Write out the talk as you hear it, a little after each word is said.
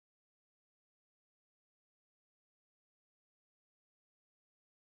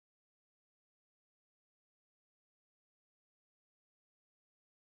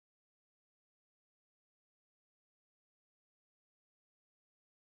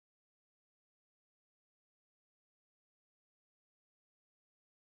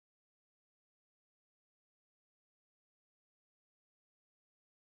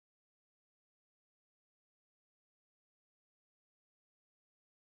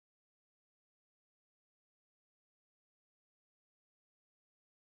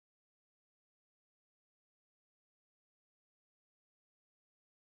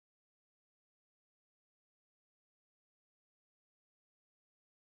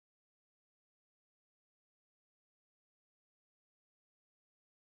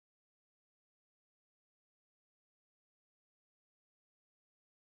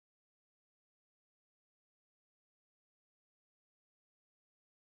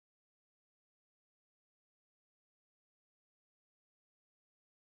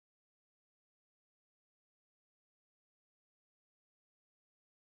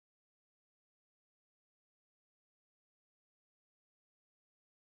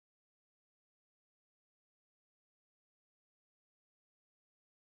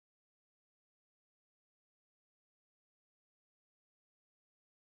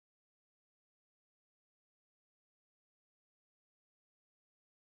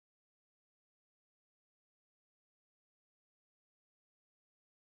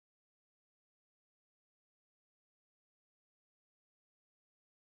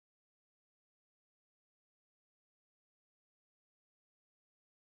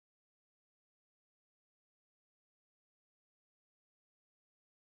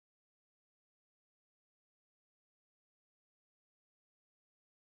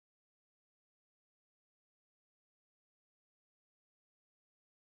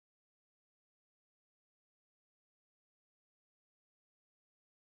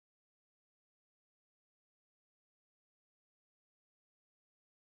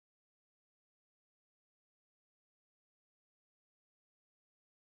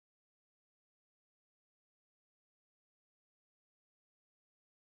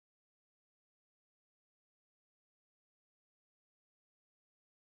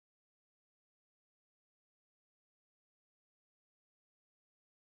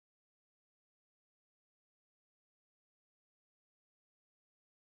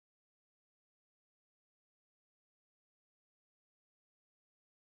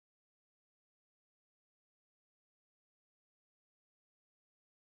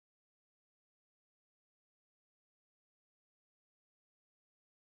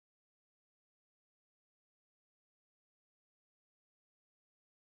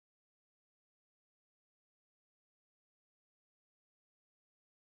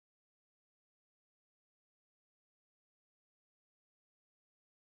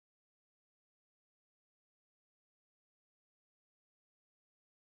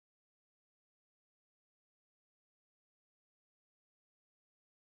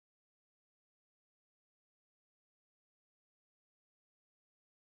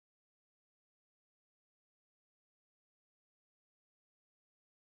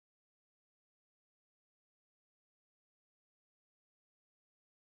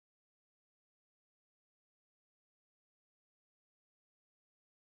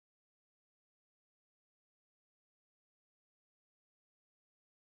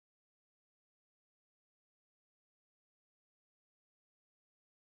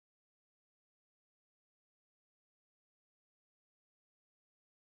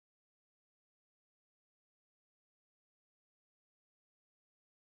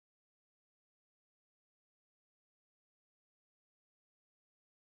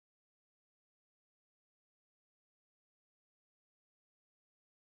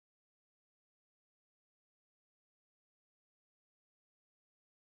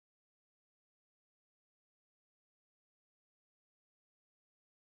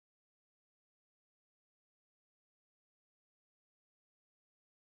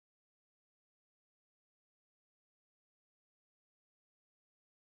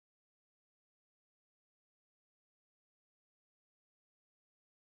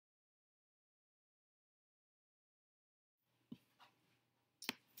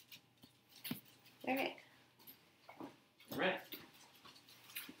Okay. All right.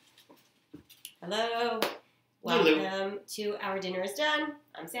 Hello. Welcome to Our Dinner is Done.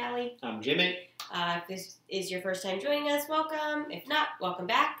 I'm Sally. I'm Jimmy. If this is your first time joining us, welcome. If not, welcome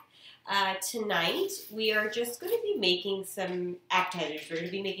back. Tonight, we are just going to be making some appetizers. We're going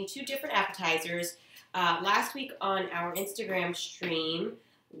to be making two different appetizers. Last week on our Instagram stream,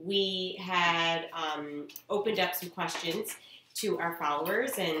 we had opened up some questions to our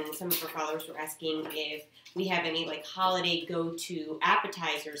followers, and some of our followers were asking if we have any like holiday go-to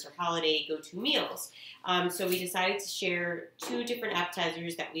appetizers or holiday go-to meals. So we decided to share two different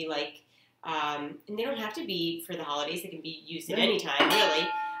appetizers that we like, and they don't have to be for the holidays. They can be used at any time, really.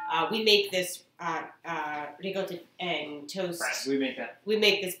 We make this ricotta and toast. Bread. We make that. We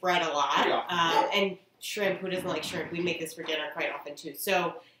make this bread a lot, often. and shrimp. Who doesn't like shrimp? We make this for dinner quite often too.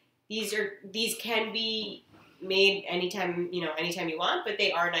 So these can be made anytime you want, but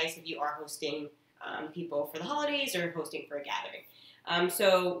they are nice if you are hosting people for the holidays or hosting for a gathering.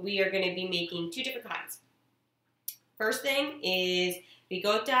 So we are going to be making two different kinds. First thing is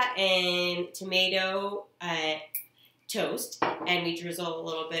ricotta and tomato toast, and we drizzle a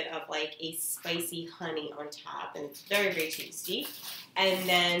little bit of like a spicy honey on top, and it's very, very tasty. And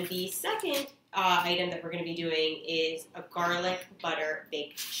then the second item that we're going to be doing is a garlic butter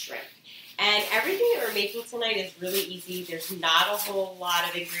baked shrimp. And everything that we're making tonight is really easy. There's not a whole lot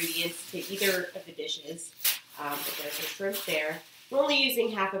of ingredients to either of the dishes, but there's a shrimp there. We're only using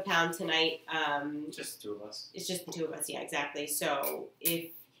half a pound tonight. Just two of us. It's just the two of us, yeah, exactly. So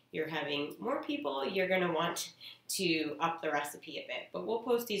if you're having more people, you're going to want to up the recipe a bit. But we'll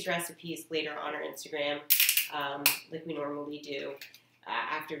post these recipes later on our Instagram, like we normally do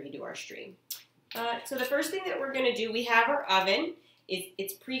after we do our stream. So the first thing that we're going to do, we have our oven.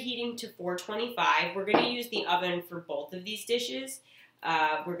 It's preheating to 425. We're going to use the oven for both of these dishes.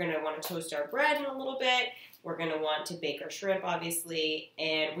 We're going to want to toast our bread in a little bit. We're going to want to bake our shrimp, obviously.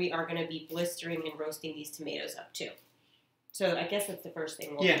 And we are going to be blistering and roasting these tomatoes up, too. So I guess that's the first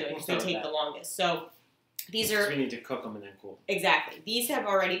thing we'll be doing, because they take the longest. So these are... So we need to cook them and then cool them. Exactly. These have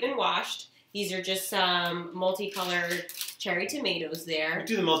already been washed. These are just some multicolored cherry tomatoes there. We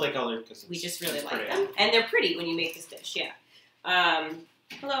do the multicolored because we just really like them. And they're pretty when you make this dish, yeah.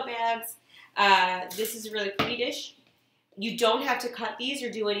 Hello, Babs. This is a really pretty dish. You don't have to cut these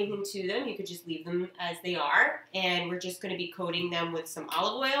or do anything to them. You could just leave them as they are. And we're just going to be coating them with some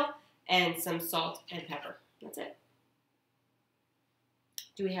olive oil and some salt and pepper. That's it.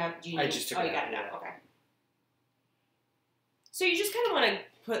 Do you I just took it out. You got it out. Okay. So you just kind of want to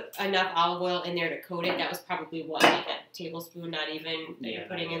put enough olive oil in there to coat it. That was probably what, like a tablespoon, not even, that you're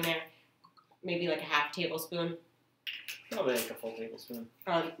putting in there. Maybe like a half tablespoon. Probably like a full tablespoon.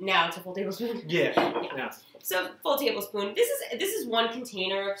 Now it's a full tablespoon? Yeah. Yeah. So full tablespoon. This is one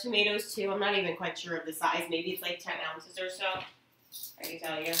container of tomatoes too. I'm not even quite sure of the size. Maybe it's like 10 ounces or so. I can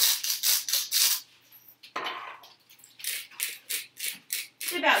tell you.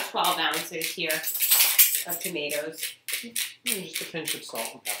 It's about 12 ounces here of tomatoes. Just a pinch of salt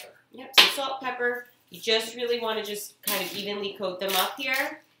and pepper. Yep, some salt, pepper. You just really want to just kind of evenly coat them up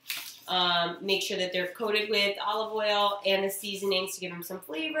here. Make sure that they're coated with olive oil and the seasonings to give them some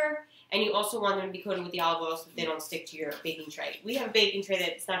flavor. And you also want them to be coated with the olive oil so that they don't stick to your baking tray. We have a baking tray that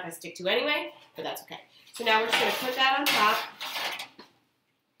it's not going to stick to anyway, but that's okay. So now we're just going to put that on top.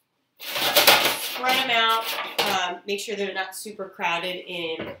 Spread them out. Make sure they're not super crowded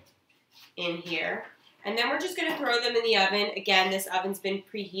in here. And then we're just going to throw them in the oven. Again, this oven's been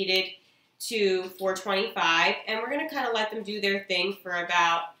preheated to 425. And we're going to kind of let them do their thing for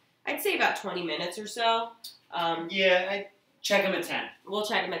about, I'd say about 20 minutes or so. I check them at 10. We'll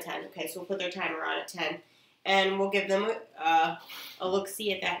check them at 10. Okay, so we'll put their timer on at 10. And we'll give them a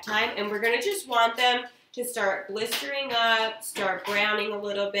look-see at that time. And we're going to just want them to start blistering up, start browning a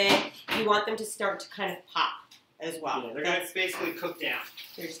little bit. You want them to start to kind of pop as well. Yeah, they're going to basically cook down.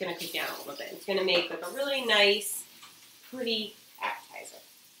 They're just going to cook down a little bit. It's going to make like a really nice, pretty appetizer.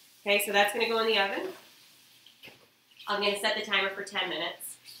 Okay, so that's going to go in the oven. I'm going to set the timer for 10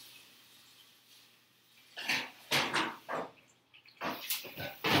 minutes.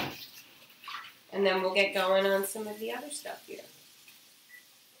 And then we'll get going on some of the other stuff here.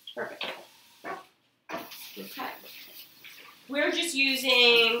 Perfect. Okay. We're just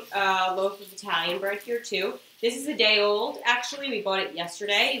using a loaf of Italian bread here too. This is a day old, actually. We bought it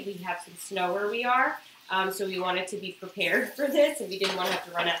yesterday. We have some snow where we are, so we wanted to be prepared for this, and we didn't want to have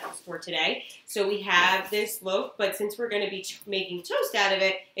to run out to the store today. So we have this loaf, but since we're going to be making toast out of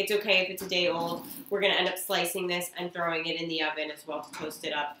it, it's okay if it's a day old. We're going to end up slicing this and throwing it in the oven as well to toast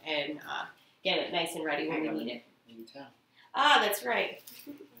it up and get it nice and ready when we need it. Ah, that's right.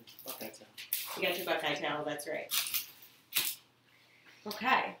 Buckeye tail. You got your buckeye tail, that's right.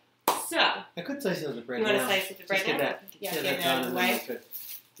 Okay, so. I could slice it with the bread You now. want to slice it with the bread now? Get that done, and then I could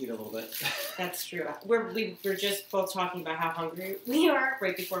eat a little bit. That's true. We're just both talking about how hungry we are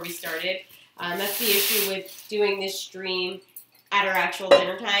right before we started. That's the issue with doing this stream at our actual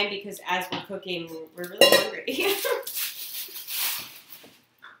dinner time, because as we're cooking, we're really hungry.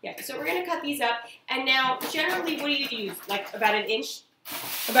 Yeah, so we're going to cut these up. And now, generally, what do you use? Like about an inch?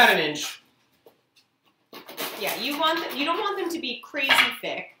 About an inch. Yeah, you don't want them to be crazy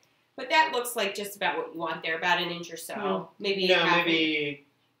thick, but that looks like just about what you want there, about an inch or so. Maybe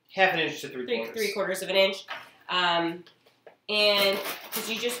half an inch to 3/4. 3/4 of an inch. And because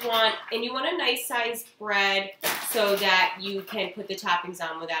you just want, and you want a nice sized bread so that you can put the toppings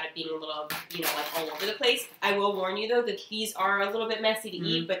on without it being a little, like all over the place. I will warn you though that these are a little bit messy to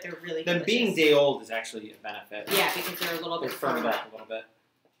eat, but they're really delicious. Them being day old is actually a benefit. Yeah, because they're a little bit firm back a little bit.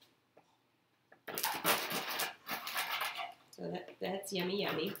 So that's yummy,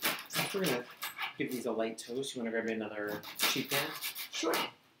 yummy. So we're gonna give these a light toast. You want to grab me another sheet pan? Sure.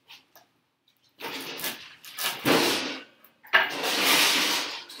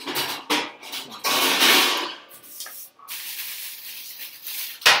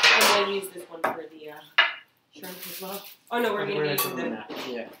 Use this one for the shrimp as well. Oh no, we're going to use them.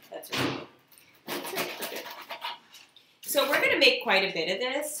 Yeah. That's right. That's right. Okay. So we're going to make quite a bit of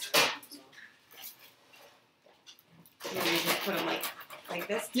this. Maybe just put them like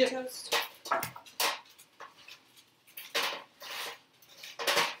this to toast.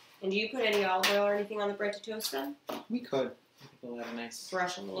 And do you put any olive oil or anything on the bread to toast them? We could. I think we'll have a nice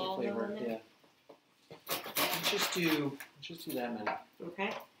brush a little olive oil in there. Yeah. Let's just do that many.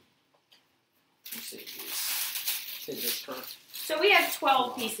 Okay. Save this first. So we have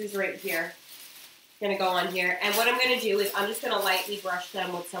 12 pieces right here. Going to go on here. And what I'm going to do is I'm just going to lightly brush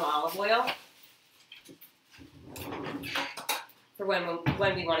them with some olive oil for when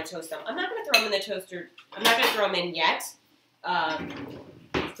we want to toast them. I'm not going to throw them in the toaster. I'm not going to throw them in yet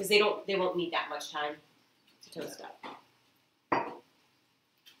because they won't need that much time to toast up.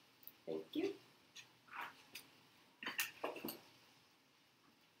 Thank you.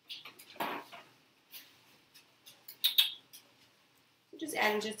 Just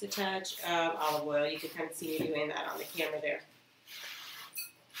adding just a touch of olive oil. You can kind of see me doing that on the camera there.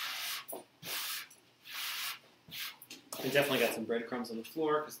 I definitely got some breadcrumbs on the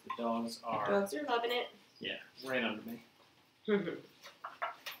floor because the dogs are... Dogs are loving it. Yeah, right under me.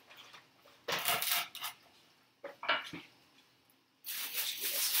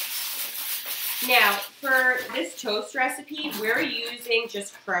 Now, for this toast recipe, we're using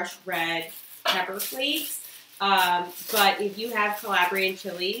just crushed red pepper flakes. But if you have Calabrian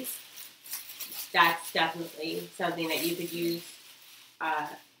chilies, that's definitely something that you could use.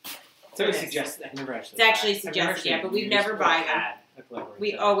 It's always suggested. I've never actually. It's actually suggested, yeah, but we've never bought them.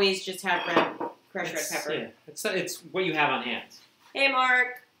 We always just have crushed red pepper. Yeah, it's what you have on hand. Hey,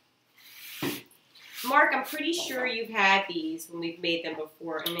 Mark. Mark, I'm pretty sure you've had these when we've made them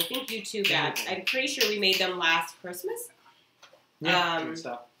before, and I think you too, Gab. I'm pretty sure we made them last Christmas. Yeah, good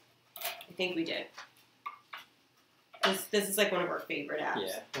stuff. I think we did. This is like one of our favorite apps.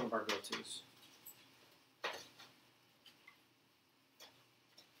 Yeah, one of our go-tos.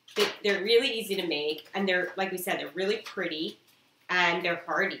 They're really easy to make, and they're, like we said, they're really pretty, and they're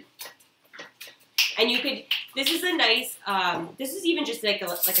hearty. And you could, this is a nice, this is even just like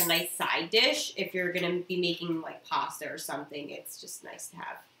a nice side dish if you're going to be making like pasta or something. It's just nice to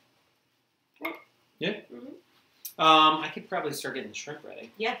have. Right? Yeah. I could probably start getting the shrimp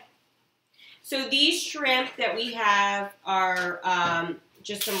ready. Yeah. So these shrimp that we have are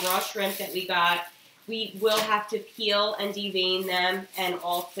just some raw shrimp that we got. We will have to peel and devein them, and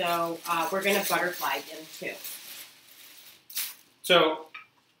also we're going to butterfly them too. So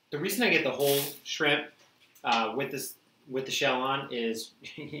the reason I get the whole shrimp with the shell on is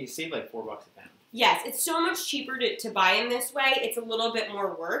you save like $4 a pound. Yes, it's so much cheaper to buy them this way. It's a little bit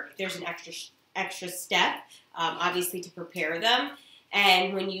more work. There's an extra step, obviously, to prepare them.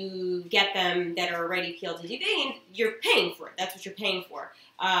 And when you get them that are already peeled and deveined, you're paying for it. That's what you're paying for.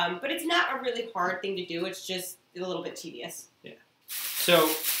 But it's not a really hard thing to do. It's just a little bit tedious. Yeah. So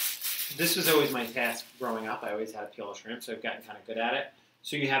this was always my task growing up. I always had to peel a shrimp, so I've gotten kind of good at it.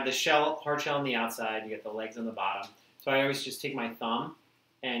 So you have the shell, hard shell on the outside. You get the legs on the bottom. So I always just take my thumb,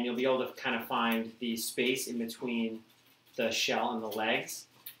 and you'll be able to kind of find the space in between the shell and the legs,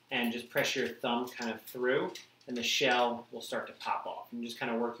 and just press your thumb kind of through, and the shell will start to pop off. And just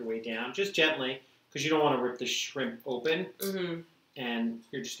kind of work your way down, just gently, because you don't want to rip the shrimp open. And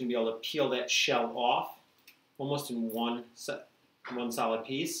you're just going to be able to peel that shell off almost in one one solid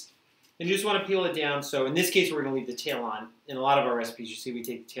piece. And you just want to peel it down. So in this case, we're going to leave the tail on. In a lot of our recipes, you see we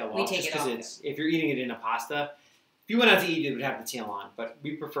take the tail off. We take it off. Because if you're eating it in a pasta, if you went out to eat, it would have the tail on. But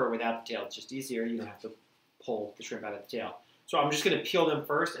we prefer without the tail. It's just easier. You don't have to pull the shrimp out of the tail. So I'm just going to peel them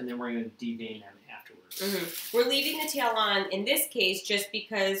first, and then we're going to devein them afterwards. Mm-hmm. We're leaving the tail on in this case just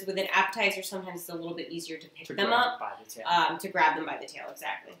because with an appetizer, sometimes it's a little bit easier to pick them up. By the tail. To grab them by the tail,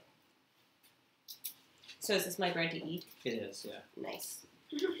 exactly. So is this my bread to eat? It is, yeah. Nice.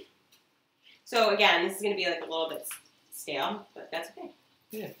 So again, this is going to be like a little bit stale, but that's okay.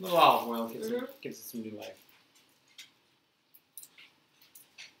 Yeah, a little olive oil gives it some new life.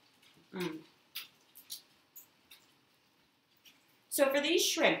 Mm. So for these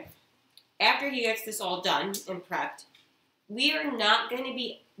shrimp, after he gets this all done and prepped, we are not going to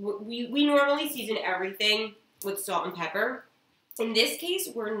be, we normally season everything with salt and pepper. In this case,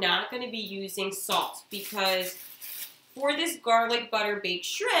 we're not going to be using salt because for this garlic butter baked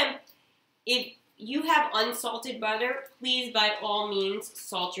shrimp, if you have unsalted butter, please by all means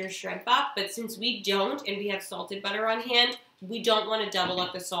salt your shrimp up. But since we don't and we have salted butter on hand, we don't want to double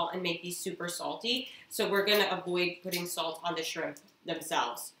up the salt and make these super salty. So we're going to avoid putting salt on the shrimp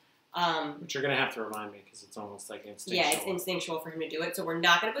themselves. Which you're going to have to remind me because it's almost like instinctual. Yeah, it's instinctual for him to do it. So we're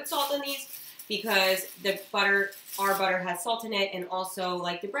not going to put salt in these because the butter, our butter has salt in it, and also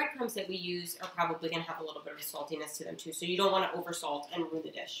like the breadcrumbs that we use are probably going to have a little bit of saltiness to them too. So you don't want to over salt and ruin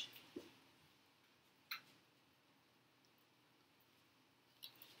the dish.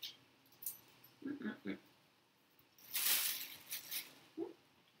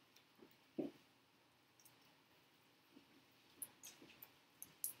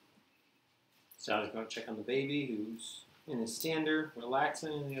 So I was going to check on the baby who's in his stander,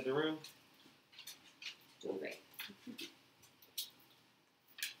 relaxing in the other room. Doing great.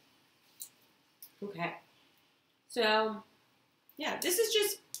 Okay. So, yeah, this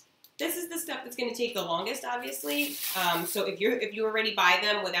is the stuff that's going to take the longest, obviously. So if you already buy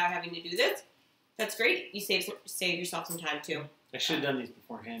them without having to do this, that's great. You save yourself some time too. I should have done these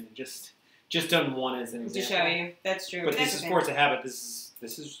beforehand and just done one as an example. To show you, that's true. But this is force of habit. This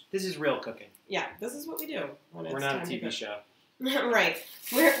is real cooking. Yeah, this is what we do. We're not a TV show. Right.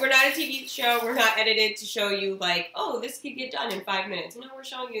 We're not a TV show. We're not edited to show you like, oh, this could get done in 5 minutes. No, we're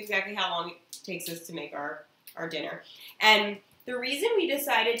showing you exactly how long it takes us to make our dinner. And the reason we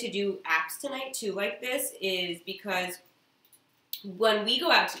decided to do apps tonight too like this is because when we go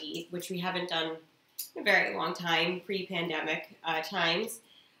out to eat, which we haven't done in a very long time, pre-pandemic times,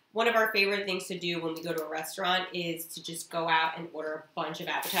 one of our favorite things to do when we go to a restaurant is to just go out and order a bunch of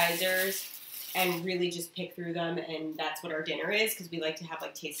appetizers and really just pick through them, and that's what our dinner is because we like to have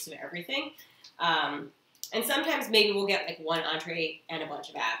like tastes of everything. And sometimes maybe we'll get like one entree and a bunch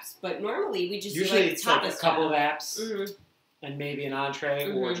of apps, but normally we just usually do like it's like a couple of apps mm-hmm. and maybe an entree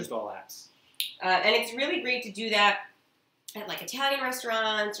mm-hmm. or just all apps. And it's really great to do that at like Italian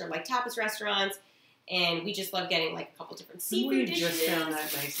restaurants or like tapas restaurants. And we just love getting like a couple different seafood dishes. We just found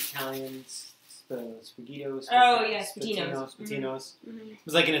that nice Italian spaghettios. Oh yeah, spaghettinos. Mm-hmm. It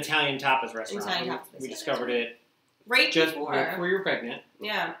was like an Italian tapas restaurant. We discovered it right just before you were pregnant.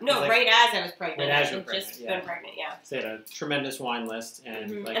 Yeah, no, right as I was pregnant. Right as you were pregnant. Just yeah. been pregnant, yeah. So they had a tremendous wine list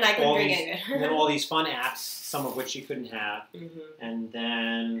and mm-hmm. like and I couldn't all drink these, any of it. and then all these fun apps, some of which you couldn't have, mm-hmm. and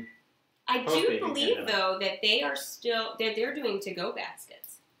then I do believe though that they are still they're doing to-go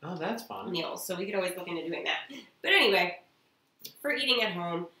baskets. Oh, that's fun. Meals, so we could always look into doing that. But anyway, for eating at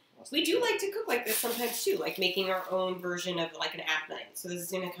home, we do like to cook like this sometimes too, like making our own version of like an app night. So this is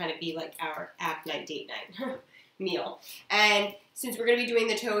going to kind of be like our app night, date night meal. And since we're going to be doing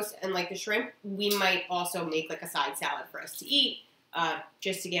the toast and like the shrimp, we might also make like a side salad for us to eat,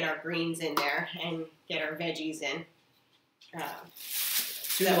 just to get our greens in there and get our veggies in,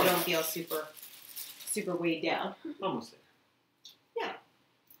 so that we don't feel super, super weighed down. Almost there. Yeah.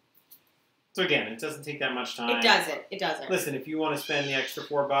 So again, it doesn't take that much time. It doesn't. It doesn't. Listen, if you want to spend the extra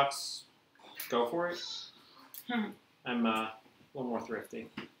 $4, go for it. I'm a little more thrifty.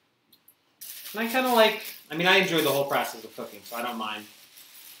 And I kind of like, I mean, I enjoy the whole process of cooking, so I don't mind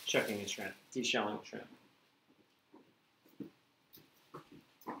shucking a shrimp, deshelling a shrimp.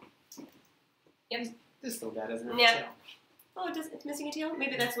 Yep. This little guy doesn't have a tail. Oh, it's missing a tail?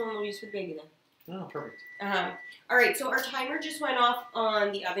 Maybe that's the one we'll use for the baby then. Oh, perfect. All right, so our timer just went off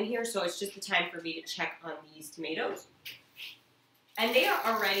on the oven here, so it's just the time for me to check on these tomatoes. And they are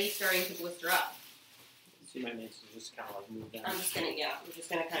already starting to blister up. So you might need to just kind of like move them. I'm just going to, we're just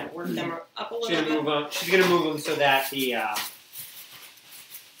going to kind of work them up a little bit. She's going to move them so that the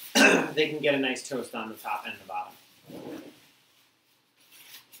they can get a nice toast on the top and the bottom.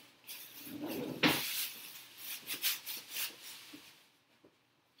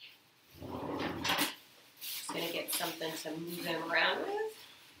 something to move them around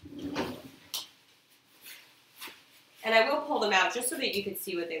with. And I will pull them out just so that you can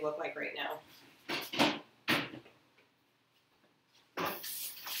see what they look like right now.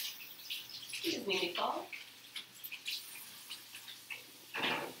 Excuse me, Nicole.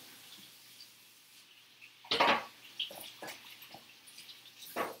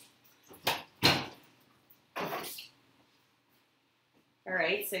 All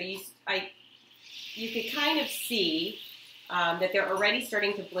right, so you can kind of see that they're already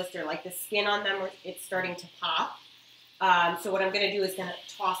starting to blister, like the skin on them, it's starting to pop. So what I'm going to do is going to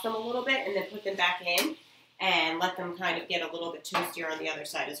toss them a little bit and then put them back in and let them kind of get a little bit toastier on the other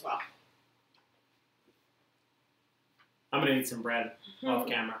side as well. I'm going to eat some bread off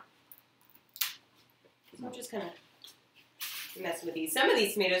camera. So I'm just going to mess with these. Some of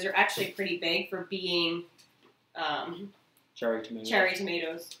these tomatoes are actually pretty big for being cherry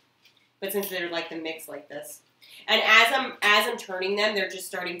tomatoes. But since they're like the mix like this. And as I'm turning them, they're just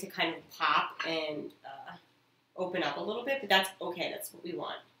starting to kind of pop and open up a little bit, but that's okay. That's what we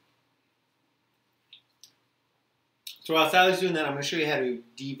want. So while Sally's doing that, I'm going to show you how to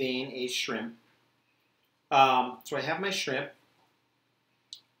devein a shrimp. So I have my shrimp.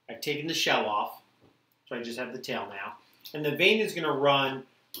 I've taken the shell off, so I just have the tail now. And the vein is going to run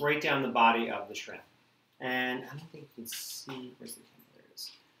right down the body of the shrimp. And I don't think you can see, where's the camera? There it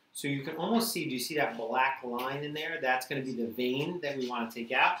is. So you can almost see, do you see that black line in there? That's going to be the vein that we want to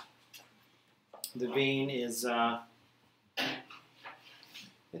take out. The vein is,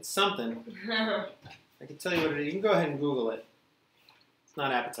 it's something. I can tell you what it is. You can go ahead and Google it. It's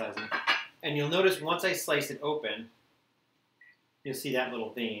not appetizing. And you'll notice once I slice it open, you'll see that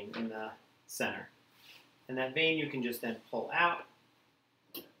little vein in the center. And that vein you can just then pull out,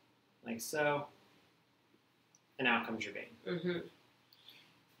 like so. And out comes your vein. Mm-hmm.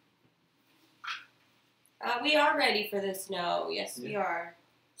 We are ready for the snow. Yes, we are.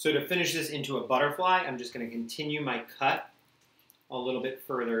 So to finish this into a butterfly, I'm just going to continue my cut a little bit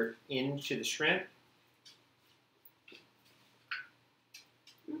further into the shrimp.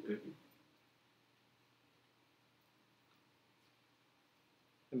 Mm-mm.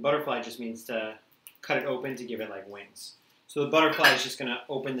 And butterfly just means to cut it open to give it like wings. So the butterfly is just going to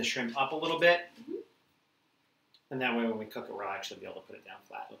open the shrimp up a little bit. Mm-hmm. And that way when we cook it, we'll actually be able to put it down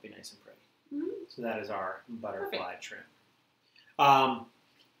flat. It'll be nice and pretty. Mm-hmm. So that is our butterfly Perfect. shrimp.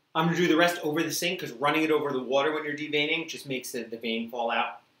 I'm going to do the rest over the sink because running it over the water when you're deveining just makes the vein fall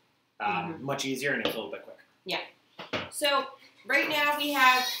out much easier and it's a little bit quicker. Yeah. So right now we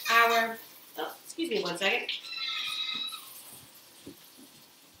have our, oh, excuse me 1 second.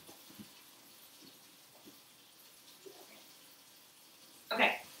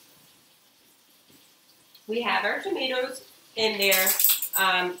 Okay. We have our tomatoes in there.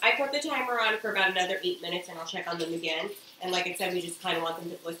 I put the timer on for about another 8 minutes and I'll check on them again. And like I said, we just kind of want them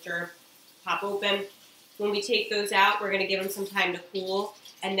to blister, pop open. When we take those out, we're going to give them some time to cool.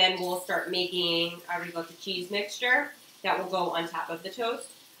 And then we'll start making our ricotta cheese mixture that will go on top of the toast.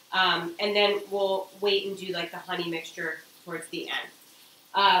 And then we'll wait and do like the honey mixture towards the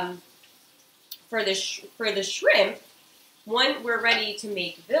end. For the shrimp, when we're ready to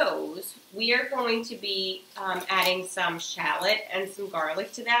make those, we are going to be adding some shallot and some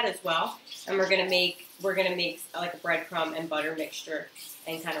garlic to that as well. And we're gonna make like a breadcrumb and butter mixture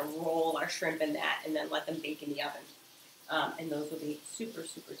and kind of roll our shrimp in that and then let them bake in the oven. And those will be super,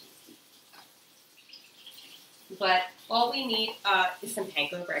 super tasty. But all we need is some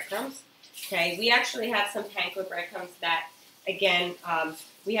panko breadcrumbs. Okay, we actually have some panko breadcrumbs that, again,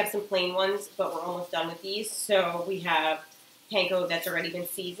 we have some plain ones, but we're almost done with these. So we have panko that's already been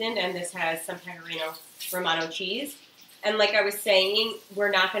seasoned, and this has some pecorino romano cheese. And like I was saying,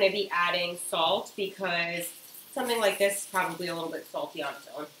 we're not going to be adding salt because something like this is probably a little bit salty on its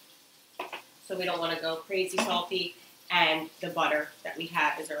own. So we don't want to go crazy salty, and the butter that we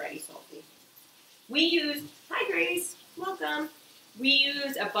have is already salty. We use, hi Grace, welcome. We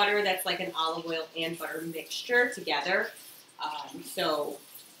use a butter that's like an olive oil and butter mixture together. So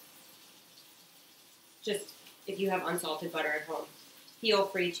just if you have unsalted butter at home, feel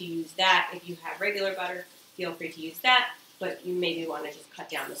free to use that. If you have regular butter, feel free to use that, but you maybe want to just cut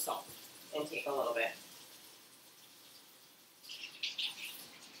down the salt and take a little bit.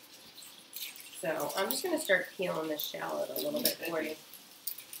 So I'm just going to start peeling this shallot a little bit for you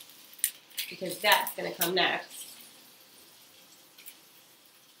because that's going to come next.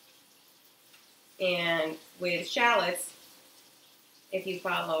 And with shallots, if you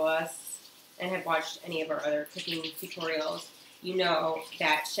follow us and have watched any of our other cooking tutorials, you know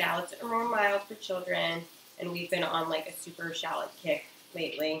that shallots are more mild for children, and we've been on like a super shallot kick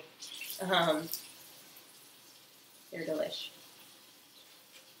lately. They're delish.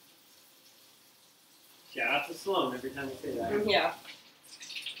 Shout out to Sloan every time we say that. Yeah.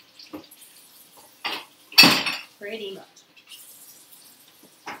 Pretty much.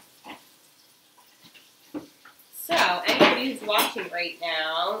 So, anybody who's watching right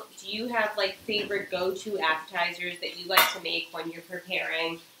now, do you have like favorite go-to appetizers that you like to make when you're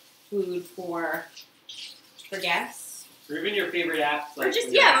preparing food for guests? Or even your favorite apps, like or just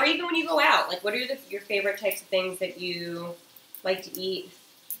or even when you go out. Like, what are your favorite types of things that you like to eat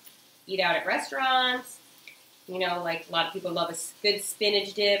out at restaurants? You know, like a lot of people love a good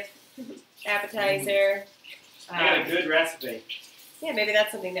spinach dip appetizer. I got a good recipe. Yeah, maybe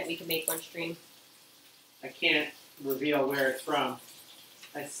that's something that we can make one stream. I can't reveal where it's from.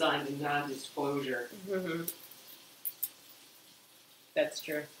 I signed a non-disclosure. Mm-hmm. That's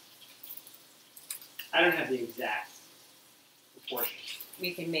true. I don't have the exact proportions.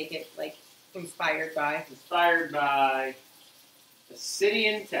 We can make it, like, inspired by. Inspired by a city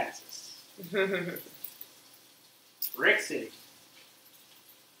in Texas. Brick City.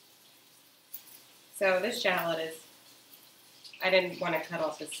 So this shallot is, I didn't want to cut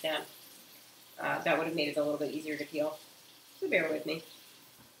off the stem. That would have made it a little bit easier to peel. So bear with me.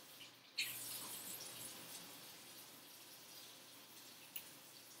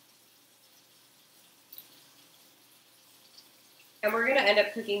 And we're going to end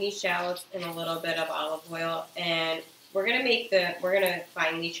up cooking these shallots in a little bit of olive oil. And we're going to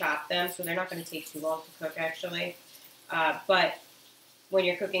finely chop them, so they're not going to take too long to cook, actually. But when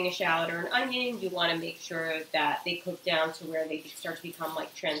you're cooking a shallot or an onion, you want to make sure that they cook down to where they start to become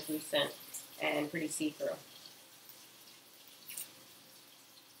like translucent and pretty see-through.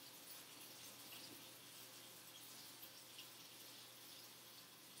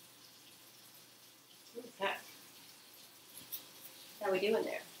 What is that? How are we doing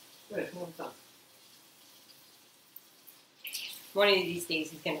there? Good, well done. One of these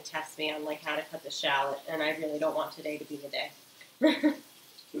days he's going to test me on like how to cut the shallot, and I really don't want today to be the day.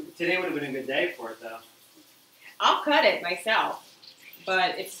 Today would have been a good day for it, though. I'll cut it myself,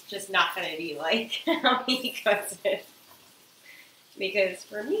 but it's just not going to be like how he cuts it. Because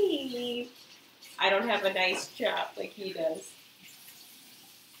for me, I don't have a nice chop like he does.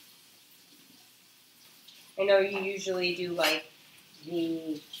 I know you usually do like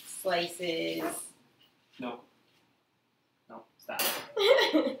the slices. No, stop.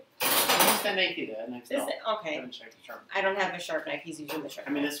 Okay. I don't have a sharp knife. He's using the sharp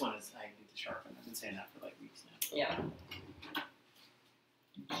knife. I mean, this one is, I need to sharpen. I've been saying that for like weeks now. Yeah.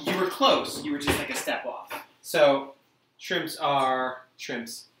 You were close. You were just like a step off. So, shrimps are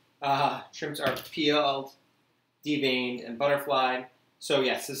peeled, deveined, and butterflied. So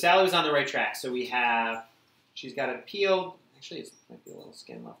yes, so Sally was on the right track. So she's got it peeled. Actually, it might be a little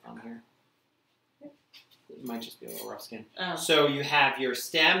skin left on here. It might just be a little rough skin. Oh. So you have your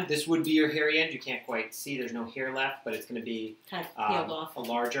stem. This would be your hairy end. You can't quite see. There's no hair left, but it's going to be kind of peeled off. A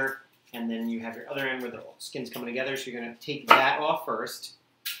larger. And then you have your other end where the skin's coming together. So you're going to take that off first.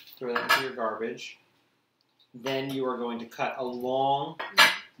 Throw that into your garbage. Then you are going to cut along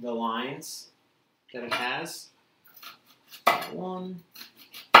the lines that it has. 1,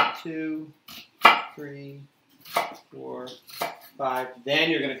 2, 3, 4, 5.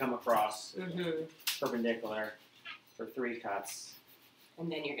 Then you're going to come across perpendicular for 3 cuts.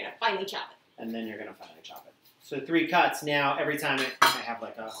 And then you're going to finally chop it. So 3 cuts. Now, every time I have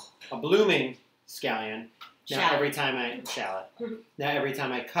like a blooming scallion, every time I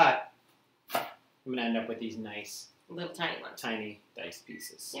cut, I'm going to end up with these nice little tiny ones. Tiny diced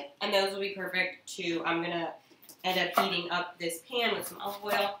pieces. Yep. And those will be perfect to, I'm going to end up heating up this pan with some olive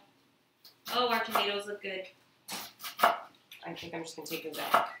oil. Oh, our tomatoes look good. I think I'm just going to take those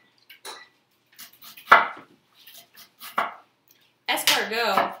out.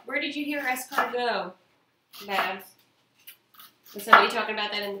 Escargot. Where did you hear escargot, Babs? Was somebody talking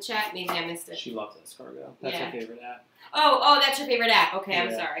about that in the chat? Maybe I missed it. She loves escargot. That's her favorite app. Oh, that's your favorite app. Okay,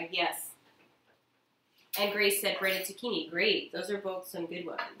 I'm sorry. Yes. And Grace said breaded zucchini. Great. Those are both some good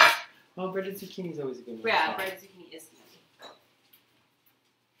ones. Oh, breaded zucchini is always a good one. Yeah, breaded zucchini is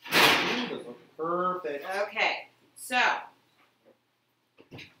good. Those look perfect. Okay, so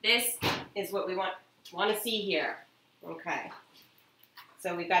this is what we want to see here. Okay.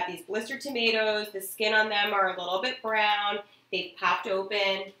 So we've got these blistered tomatoes. The skin on them are a little bit brown. They've popped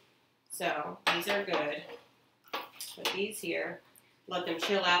open. So these are good. Put these here. Let them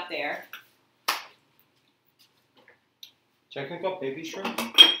chill out there. Should I cook up baby shrimp?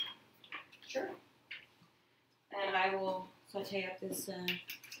 Sure. And I will saute up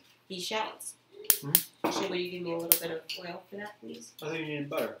these shallots. Actually, will you give me a little bit of oil for that, please? I think you need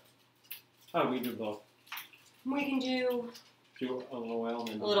butter. Oh, we do both. We can do a little oil.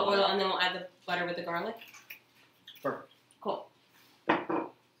 a little oil, and then we'll add the butter with the garlic. Perfect. Cool.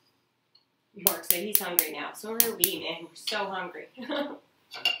 Mark said he's hungry now. So are we, man. We're so hungry. All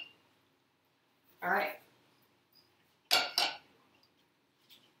right.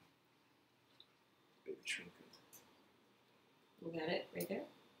 You got it right there?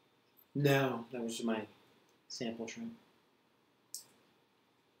 No, that was just my sample shrimp.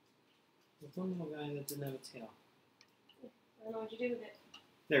 There's one little guy that didn't have a tail. I don't know what you do with it.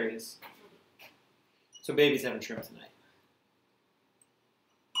 There he is. So baby's having shrimp tonight.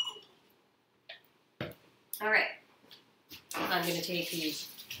 All right. I'm going to take these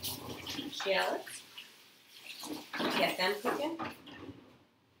shallots, get them cooking.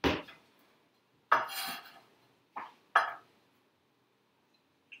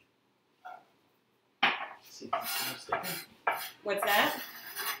 See if it's sticking. What's that?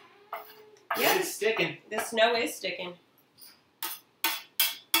 Yeah, it's sticking. The snow is sticking.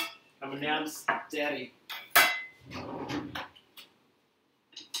 Coming down, Daddy.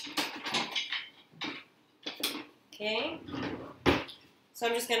 Okay. So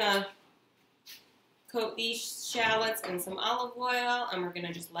I'm just going to coat these shallots in some olive oil, and we're going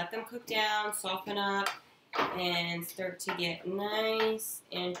to just let them cook down, soften up, and start to get nice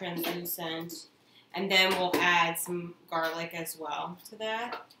and translucent. And then we'll add some garlic as well to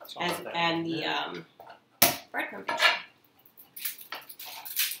that, and the breadcrumb mixture.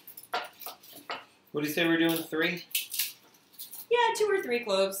 What do you say we're doing? 3? Yeah, 2 or 3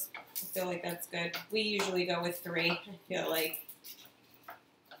 cloves. I feel like that's good. We usually go with 3. I feel like.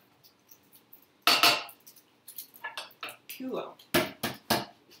 Cool.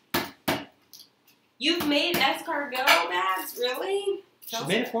 You've made escargot, Babs? Really? She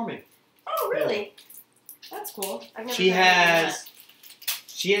made it for me. Oh, really? That's cool. I've never She tried has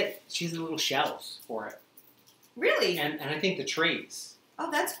the little shells for it. Really? And I think the trays. Oh,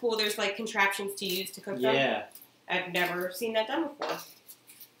 that's cool. There's like contraptions to use to cook them. Yeah. I've never seen that done before.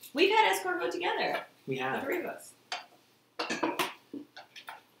 We've had escargot together. We The have. 3 of us.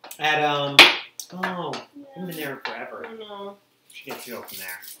 At I've been there forever. I know. She gets to go from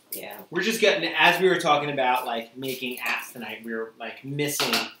there. Yeah. We're just getting, as we were talking about like making apps tonight, we were like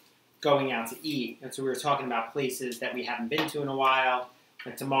missing going out to eat. And so we were talking about places that we haven't been to in a while.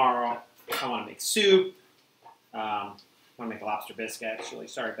 Like tomorrow, I want to make soup. I want to make a lobster biscuit, actually.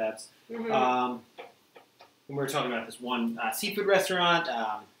 Sorry, Bebs. Mm-hmm. And we were talking about this one seafood restaurant,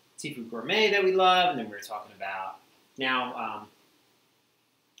 Seafood Gourmet, that we love. And then we were talking about now,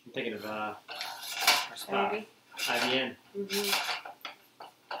 I'm thinking of our spot, IBN.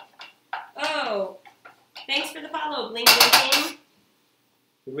 Mm-hmm. Oh, thanks for the follow, Bling Bling King.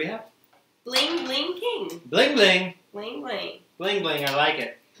 What do we have? Bling Bling King. Bling Bling. Bling Bling. Bling Bling, I like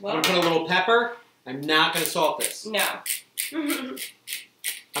it. Well, I'm going to put a little pepper. I'm not going to salt this. no. I'm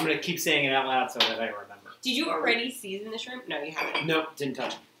going to keep saying it out loud so that I remember. Did you already season the shrimp? No, you haven't. Nope, didn't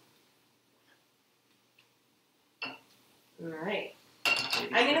touch it. All right.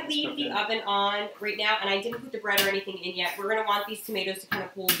 I'm going to leave the oven on right now, and I didn't put the bread or anything in yet. We're going to want these tomatoes to kind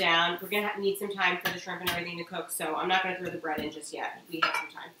of cool down. We're going to need some time for the shrimp and everything to cook, so I'm not going to throw the bread in just yet. We have some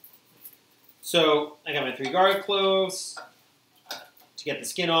time. So I got my 3 garlic cloves. To get the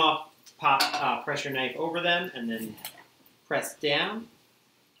skin off, pop press your knife over them, and then press down.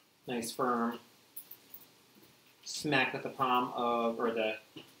 Nice firm smack with the palm of, or the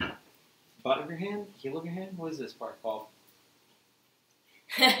butt of your hand, heel of your hand. What is this part called?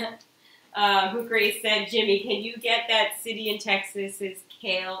 Who Grace said, Jimmy, can you get that city in Texas's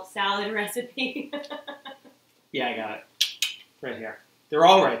kale salad recipe? Yeah, I got it. Right here. They're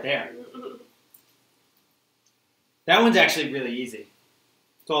all right there. That one's actually really easy.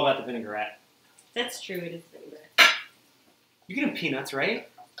 It's all about the vinaigrette. That's true, it is vinaigrette. You can have peanuts, right?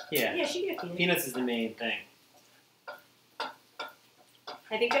 Yeah. Yeah, she can have peanuts. Peanuts is the main thing.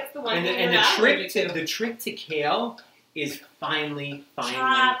 I think that's the one And, thing and you're the trick to kale is finely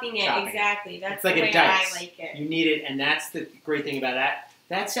chopping it. Exactly. That's it's like the way a dice. I like it. You need it, and that's the great thing about that.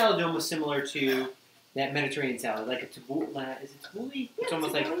 That salad is almost similar to that Mediterranean salad, like a tabbouleh. Is it tabbouleh? Yeah, It's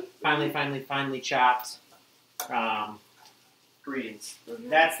almost tabbouleh. like finely chopped greens. Mm-hmm.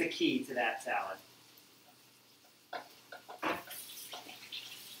 That's the key to that salad.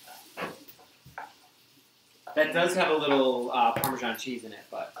 That does have a little Parmesan cheese in it,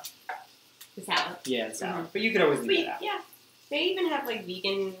 but The salad. yeah, the salad. Mm-hmm. But you could always leave Sweet, that out. yeah. They even have like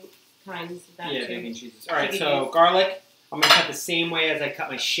vegan kinds of that Yeah, too. vegan cheeses. All right, Vegan so cheese. garlic. I'm going to cut the same way as I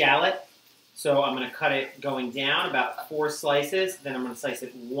cut my shallot. So I'm going to cut it going down about 4 slices. Then I'm going to slice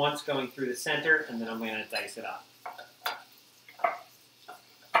it once going through the center, and then I'm going to dice it up.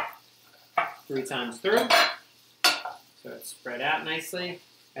 3 times through. So it's spread out nicely.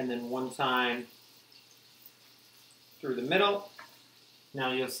 And then one time through the middle.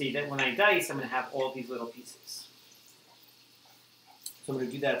 Now you'll see that when I dice, I'm going to have all these little pieces. So I'm going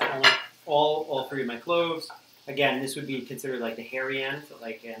to do that to all three of my cloves. Again, this would be considered like the hairy end,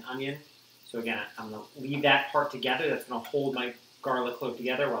 like an onion. So again, I'm going to leave that part together. That's going to hold my garlic clove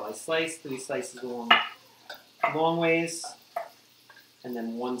together while I slice 3 slices along long ways, and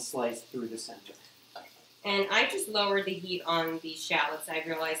then 1 slice through the center. And I just lowered the heat on these shallots. I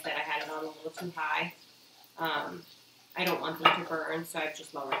realized that I had it on a little too high. I don't want them to burn, so I've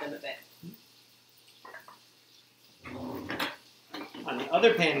just lowered them a bit. On the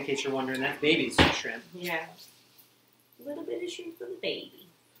other pan, in case you're wondering, that's baby shrimp. Yeah. A little bit of shrimp for the baby.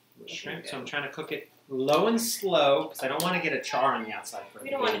 Shrimp, so I'm trying to cook it low and slow because I don't want to get a char on the outside. We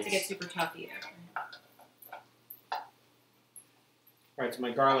don't want it to get super tough either. All right, so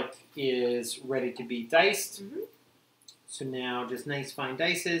my garlic is ready to be diced. Mm-hmm. So now just nice fine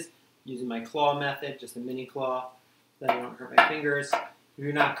dices using my claw method, just a mini claw, that I don't hurt my fingers. If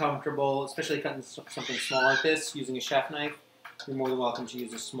you're not comfortable, especially cutting something small like this, using a chef knife, you're more than welcome to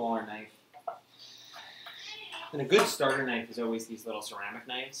use a smaller knife. And a good starter knife is always these little ceramic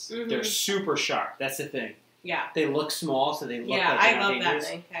knives. Mm-hmm. They're super sharp. That's the thing. Yeah. They look small, so they look like they're I not love dangerous.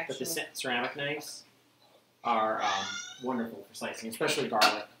 that knife, actually. But the ceramic knives are wonderful for slicing, especially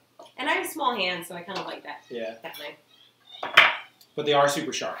garlic. And I have small hands, so I kind of like that. Yeah. That knife. But they are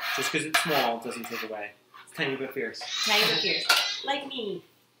super sharp. Just because it's small doesn't take away. It's tiny but fierce. Tiny but fierce. Like me.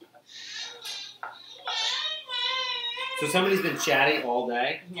 So somebody's been chatty all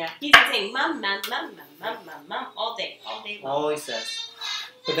day. Yeah. He's been saying mum, mum, mum, mum, mum, mum, mum, all day long. All he says.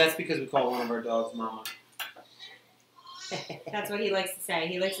 But that's because we call one of our dogs Mama. That's what he likes to say.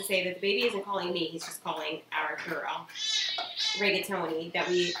 He likes to say that the baby isn't calling me, he's just calling our girl, Rigatoni, that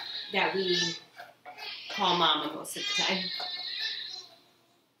we call Mama most of the time.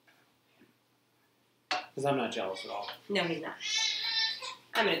 Because I'm not jealous at all. No, he's not.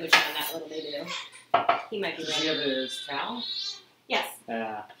 I'm going to go check on that little baby, though. He might be Does ready. he have his towel? Yes.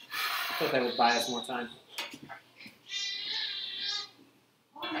 I thought that would buy us more time.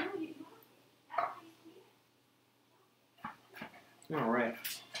 All right.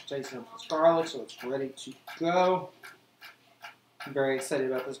 Dicing up this garlic so it's ready to go. I'm very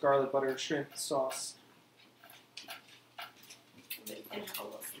excited about this garlic butter shrimp sauce.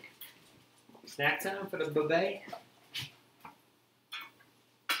 Snack time for the bébé.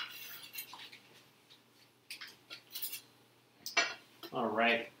 All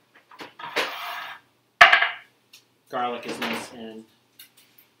right. Garlic is nice and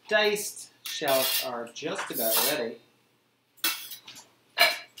diced. Shallots are just about ready.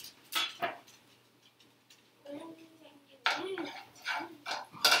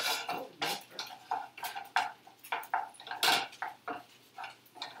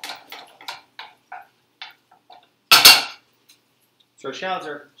 So our shallots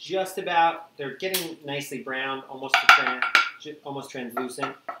are just about, they're getting nicely browned, almost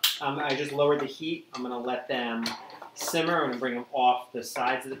translucent. I just lowered the heat. I'm going to let them simmer. I'm going to bring them off the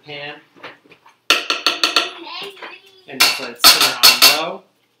sides of the pan. And just let it simmer on low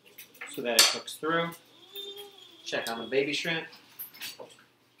so that it cooks through. Check on the baby shrimp.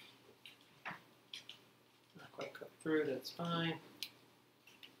 Not quite cooked through, that's fine.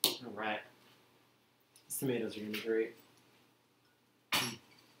 All right. These tomatoes are going to be great.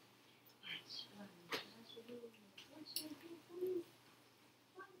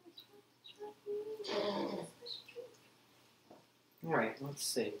 All right, let's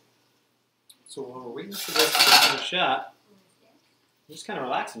see. So while we're waiting for this to finish up, I'm just kind of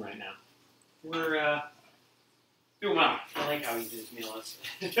relaxing right now. We're doing well. I like how easy this meal is.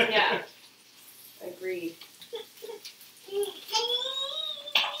 Yeah, agreed.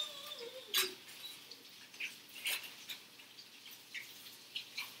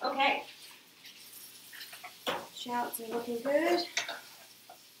 Okay. Shallots are looking good.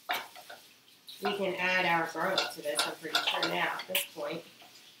 We can add our garlic to this, I'm pretty sure now at this point.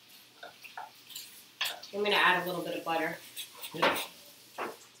 I'm going to add a little bit of butter to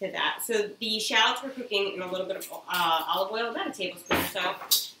that. So the shallots were cooking in a little bit of olive oil, about a tablespoon or so.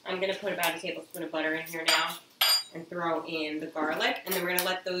 I'm going to put about a tablespoon of butter in here now and throw in the garlic. And then we're going to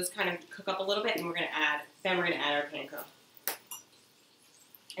let those kind of cook up a little bit, and we're going to add our panko.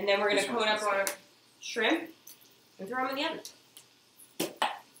 And then we're going to coat up our shrimp and throw them in the oven.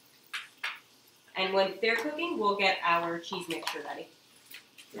 And when they're cooking, we'll get our cheese mixture ready.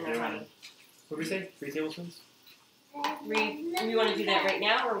 And our honey. What did we say? 3 tablespoons? Do we want to do that right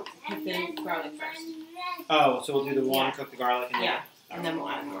now, or put the garlic first? Oh, so we'll do the one, cook the garlic, and and then we'll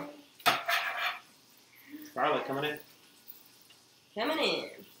add more. Garlic coming in. Coming in.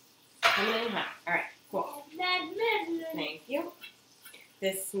 Coming in hot. All right, cool. Thank you.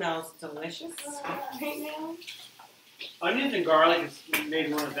 This smells delicious right now. Onions and garlic is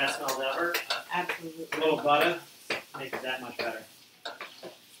maybe one of the best smells ever. Absolutely. A little butter makes it that much better.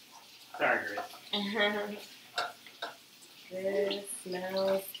 Sorry, Grace. This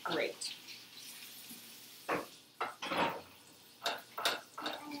smells great.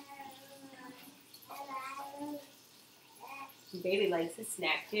 Baby likes a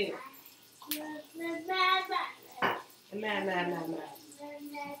snack too.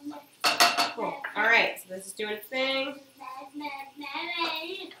 Cool. All right, so this is doing its thing.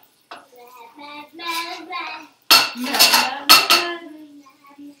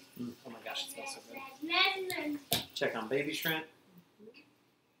 Oh my gosh, it smells so good. Check on baby shrimp.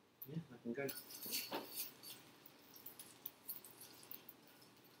 Yeah, looking good.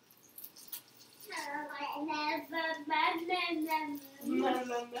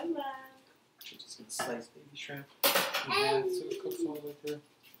 Just gonna slice baby shrimp in half so it cooks all the way through.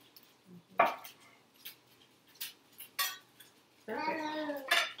 Perfect.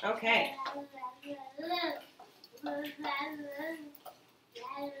 Okay.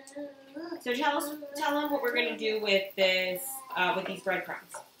 So tell them what we're going to do with this, with these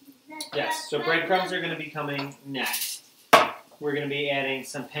breadcrumbs. Yes, so breadcrumbs are going to be coming next. We're going to be adding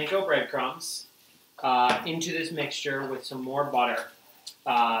some panko breadcrumbs into this mixture with some more butter.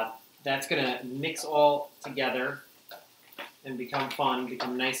 That's going to mix all together and become fun,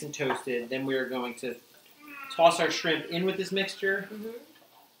 become nice and toasted. Then we're going to toss our shrimp in with this mixture,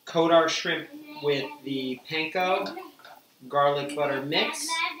 coat our shrimp with the panko garlic butter mix.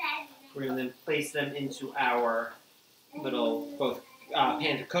 We're going to then place them into our little both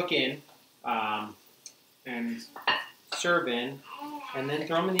pan to cook in and serve in, and then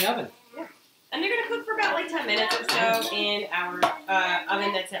throw them in the oven. Yeah. And they're going to cook for about like 10 minutes or so in our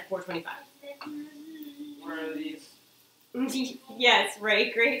oven that's at 425. What are these? Yes,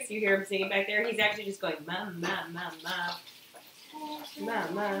 right, Grace. You hear him singing back there. He's actually just going, ma, ma, ma, ma.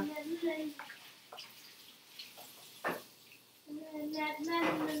 Ma, ma.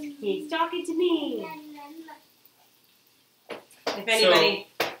 He's talking to me. If anybody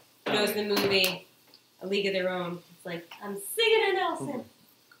knows the movie A League of Their Own, it's like, I'm singing a Nelson.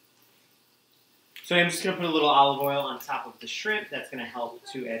 So I'm just going to put a little olive oil on top of the shrimp. That's going to help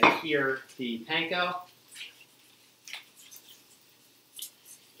to adhere the panko.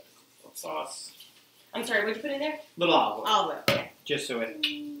 Sauce. I'm sorry, what'd you put in there? Little olive oil. Olive oil, okay. Just so it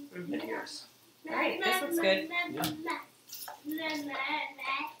adheres. Alright, this looks good. Yeah.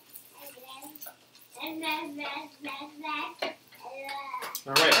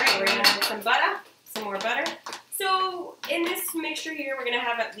 Alright, we're going to add some butter, some more butter. So, in this mixture here, we're going to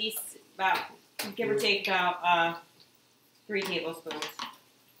have at least about, give or take about 3 tablespoons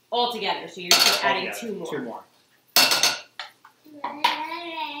all together. So you're just adding 2 more. 2 more.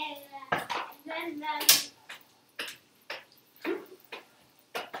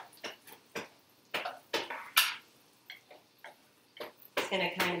 It's going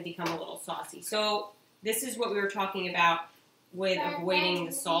to kind of become a little saucy. So this is what we were talking about with avoiding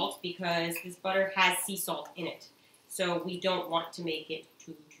the salt, because this butter has sea salt in it. So we don't want to make it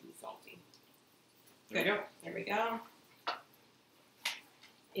too salty. Good. There we go.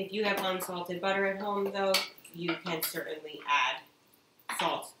 If you have unsalted butter at home, though, you can certainly add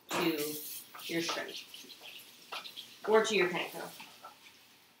salt to your shrimp or to your panko.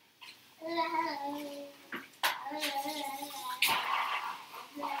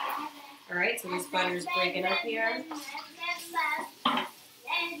 All right, so this butter is breaking up here.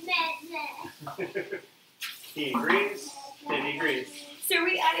 He agrees. He agrees. So are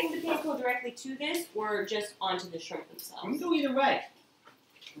we adding the panko directly to this, or just onto the shrimp We themselves? can go either way.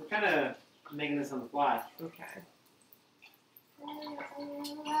 We're kind of making this on the fly. Okay. What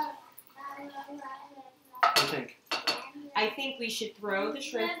do you think? I think we should throw the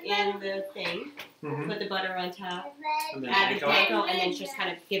shrimp in the thing, put the butter on top, And then add the panko. panko, and then just kind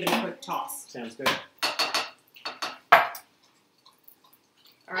of give it a quick toss. Sounds good.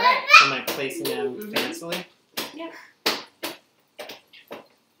 All right. So am I placing them fancily? Yep.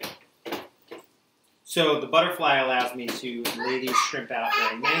 So the butterfly allows me to lay these shrimp out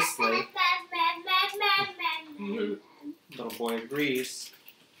very nicely. Little boy agrees.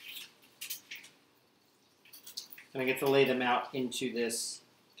 And I get to lay them out into this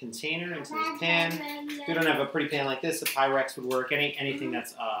container, into this pan. If we don't have a pretty pan like this, a Pyrex would work. Anything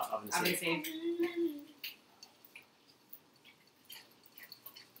that's oven safe. Obviously.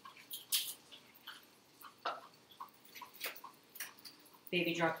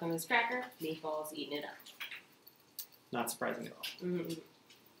 Baby drops on this cracker, meatballs eating it up. Not surprising at all. Mm-hmm.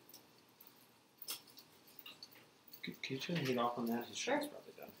 Can you turn the heat off on that? His shrimp's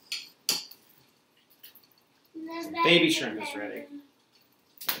probably done. Sure. Baby shrimp is ready.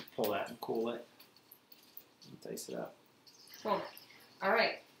 Pull that and cool it. And dice it up. Cool. All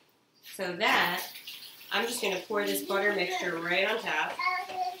right. So that, I'm just going to pour this butter mixture right on top.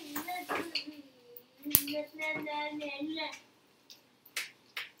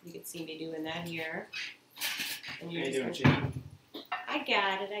 You can see me doing that here. And How you just doing, gonna- Chief? I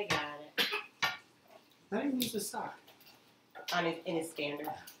got it. I got it. How do you use the sock? In his standard.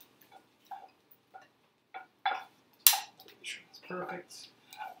 It's perfect.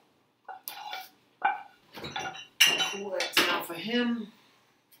 Cool that down for him.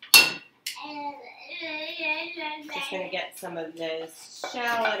 Just going to get some of this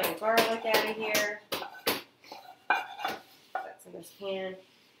shallot and garlic out of here. That's in this pan.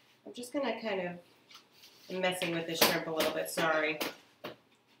 I'm just going to kind of, I'm messing with the shrimp a little bit, sorry.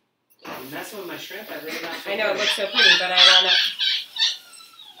 I'm messing with my shrimp. I really not. I know it looks so pretty, but I want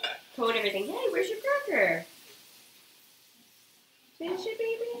to coat everything. Hey, where's your cracker? Finish it,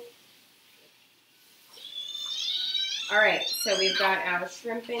 baby. All right, so we've got our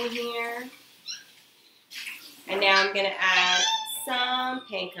shrimp in here. And now I'm going to add some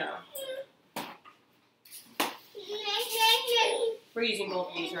panko. We're using both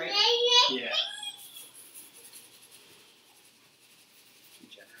of these, right? Yeah.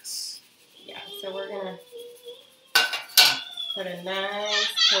 Generous. Yeah, so we're going to put a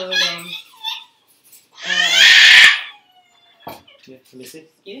nice coating. Yeah, let me see.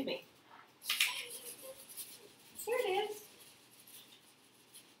 Excuse me. Here it is.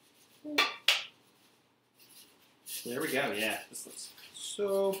 There we go. Yeah, this looks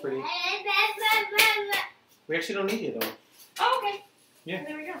so pretty. We actually don't need the other one. Oh, okay. Yeah.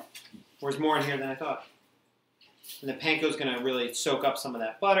 There we go. There's more in here than I thought. And the panko's going to really soak up some of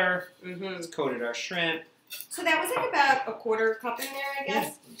that butter. Mm-hmm. It's coated our shrimp. So that was like about a quarter cup in there, I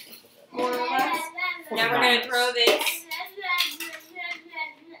guess, more or less. Yeah. Now we're going to throw this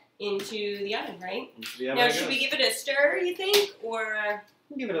into the oven, right? Into the oven Now, it should we goes. give it a stir, you think, or?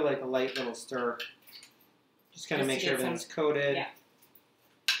 We'll give it like a light little stir. Just kind of Just make to sure get some- everything's coated. Yeah.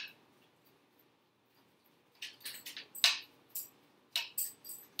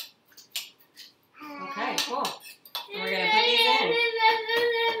 Okay, cool. And we're going to put these in.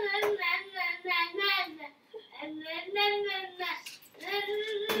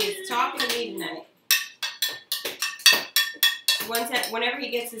 He's talking to me tonight. Whenever he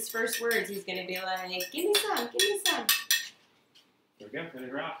gets his first words, he's going to be like, give me some, give me some. There we go. Ready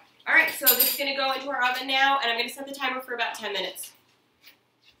to rock. All right, so this is going to go into our oven now, and I'm going to set the timer for about 10 minutes.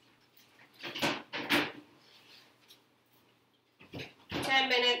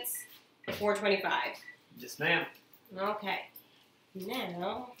 .10 425. Yes, ma'am. Okay.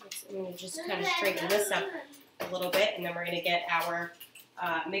 Now, I'm going to just kind of straighten this up a little bit, and then we're going to get our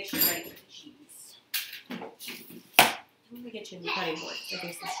mixture ready for the cheese. Let me get you the cutting board. I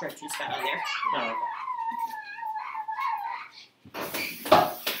think some shrimp juice got on there. Oh,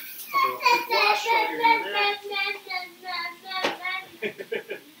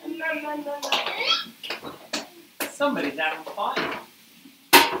 Somebody's having fun.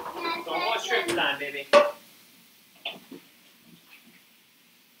 No more shrimp time, baby.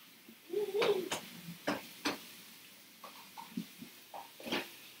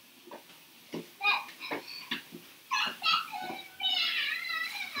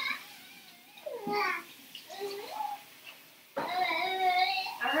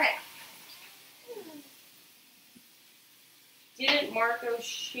 Alright. Didn't Marco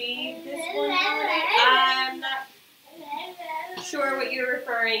shave this one already? I'm not sure what you're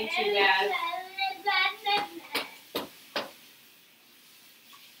referring to as.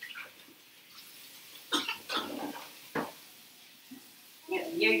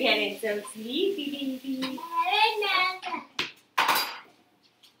 You're getting so sleepy, baby.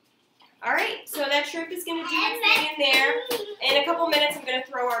 Alright, so that shrimp is going to do its thing in there. In a couple minutes, I'm going to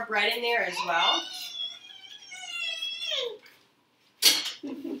throw our bread in there as well.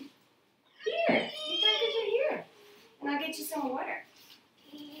 Here, you crackers are here. And I'll get you some water.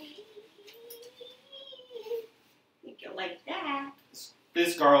 You go like that.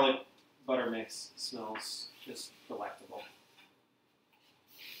 This garlic butter mix smells just delectable.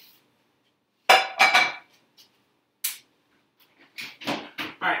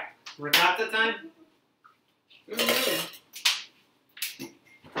 Alright, ricotta time?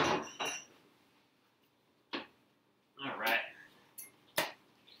 Alright.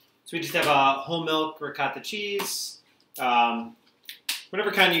 So we just have whole milk ricotta cheese.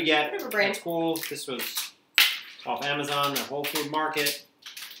 Whatever kind you get, Whatever brand. that's cool. This was Off Amazon, the Whole Food Market.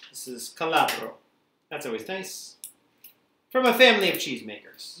 This is Calabro. That's always nice. From a family of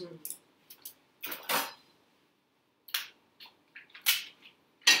cheesemakers.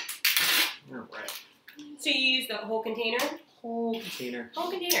 All right. So you use the whole container? Whole container.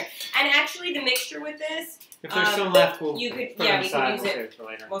 Whole container. And actually, the mixture with this, if there's some left, we'll you could, put yeah, it we aside. could use We'll it. save it for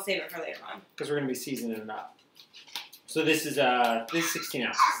later. We'll save it for later on. Because we're going to be seasoning it up. So this is 16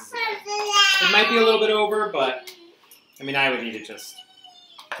 ounces. It might be a little bit over, but I mean, I would eat it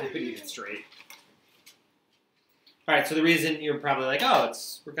straight. All right. So the reason you're probably like, oh,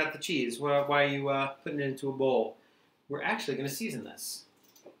 we got the cheese. Why are you putting it into a bowl? We're actually going to season this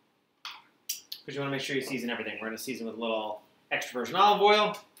because you want to make sure you season everything. We're going to season with a little extra virgin olive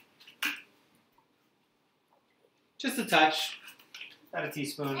oil, just a touch, about a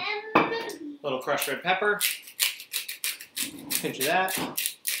teaspoon, a little crushed red pepper. Pinch of that.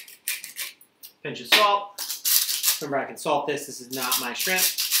 Pinch of salt. Remember, I can salt this. This is not my shrimp.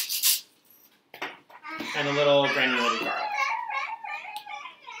 And a little granulated garlic.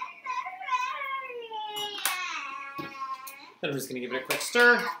 Then I'm just going to give it a quick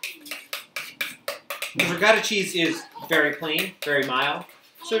stir. The regatta cheese is very plain, very mild.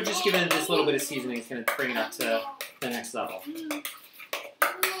 So just giving it this little bit of seasoning is going to bring it up to the next level.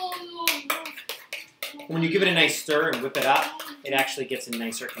 When you give it a nice stir and whip it up, it actually gets a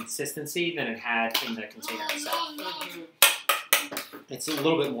nicer consistency than it had in the container itself. It's a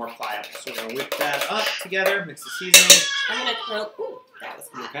little bit more pliable. So we're going to whip that up together, mix the seasoning. I'm going to throw... Ooh, that was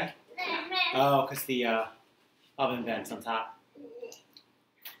good. Okay? Oh, because the oven vent's on top.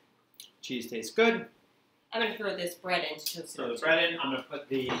 Cheese tastes good. I'm going to throw this bread in to toast it. Throw the bread in. I'm going to put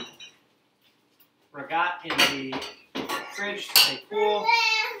the regatta in the fridge to stay cool.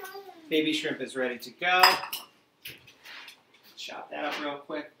 Baby shrimp is ready to go. Chop that up real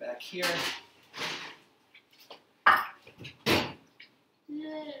quick back here.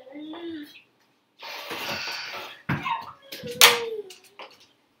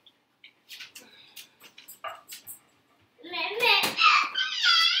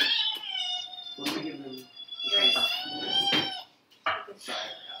 Let me give them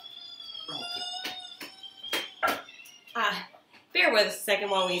Bear with us a second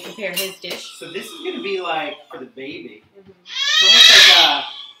while we prepare his dish. So this is going to be like for the baby. It's almost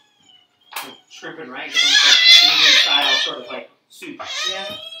like shrimp and rice, almost like Indian style, sort of like soup.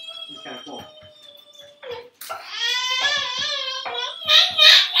 Yeah, it's kind of cool.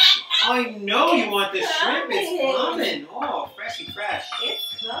 I know you want this shrimp. It's coming. Oh, freshy fresh.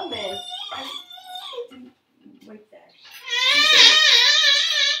 It's coming. Wait there.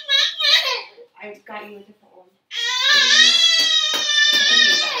 I got you a different one.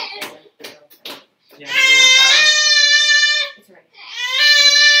 Yeah, I don't know what that is. It's right.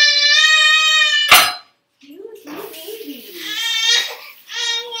 You baby.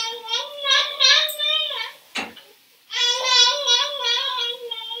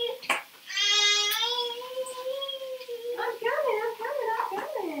 I'm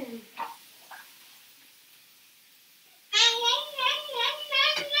coming.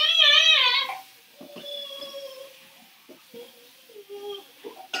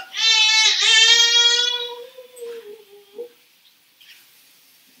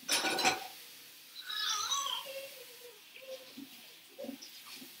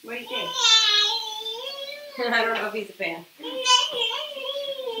 What do you think? I don't know if he's a fan.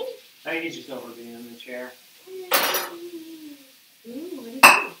 I think he's just over being in the chair. What do you think?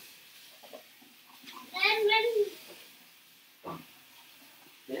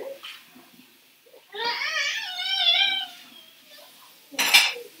 Good?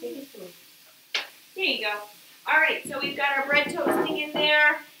 Here you go. All right, so we've got our bread toasting in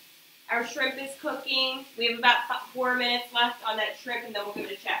there. Our shrimp is cooking. We have about 4 minutes left on that shrimp, and then we'll give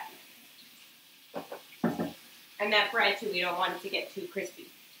it a check. And that bread, too, we don't want it to get too crispy.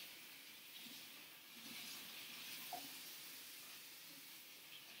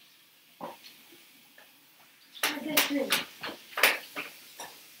 How's that shrimp?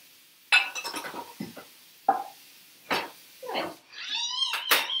 Good.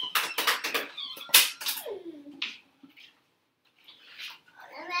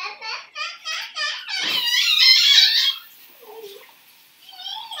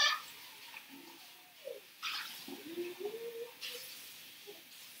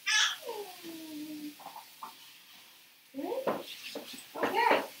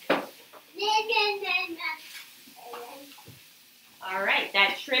 Okay. All right,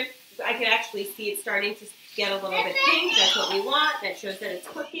 that shrimp, I can actually see it starting to get a little bit pink. That's what we want. That shows that it's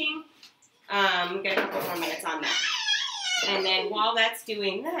cooking. We got a couple more minutes on that. And then while that's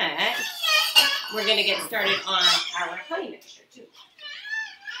doing that, we're going to get started on our honey mixture too.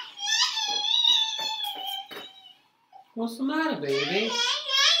 What's the matter, baby?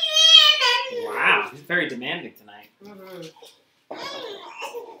 Wow, he's very demanding tonight. Mm-hmm.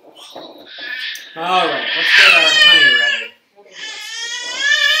 All right, let's get our honey ready.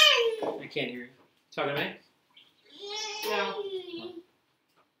 I can't hear you. Talking to me? No.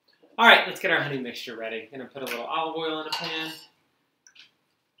 All right, let's get our honey mixture ready. Gonna put a little olive oil in a pan.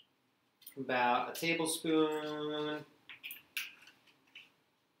 About a tablespoon.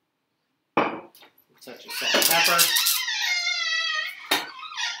 Touch of salt and pepper.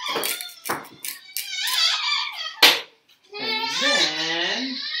 And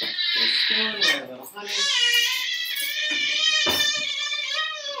then a spoon with a little honey.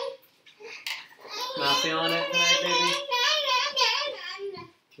 Not feeling it tonight, baby?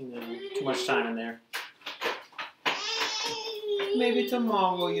 Too much time in there. Maybe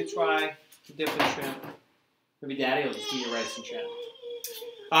tomorrow you try a different shrimp. Maybe Daddy will just do your rice and shrimp.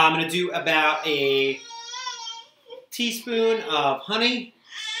 I'm going to do about a teaspoon of honey.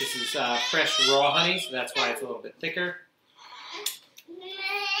 This is fresh raw honey, so that's why it's a little bit thicker.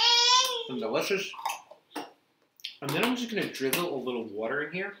 And delicious. And then I'm just going to drizzle a little water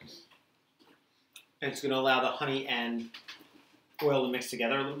in here. And it's going to allow the honey and oil to mix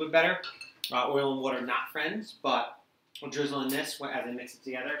together a little bit better. Oil and water not friends, but I'll drizzle in this as I mix it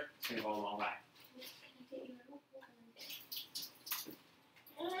together. It's going to go a long way.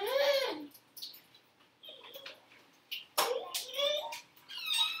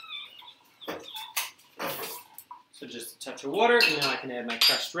 So just a touch of water, and now I can add my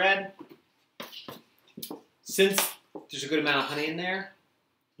crushed red. Since there's a good amount of honey in there,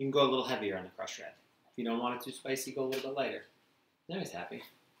 you can go a little heavier on the crushed red. If you don't want it too spicy, go a little bit lighter. Now he's happy.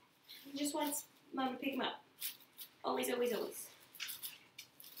 He just wants Mom to pick him up. Always, always, always.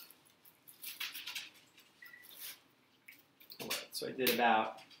 Alright, so I did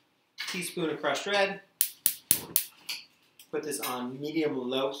about a teaspoon of crushed red. Put this on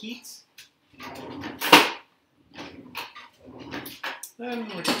medium-low heat. Then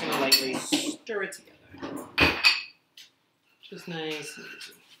we're just going to lightly stir it together. Just nice and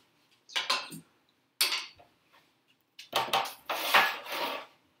easy.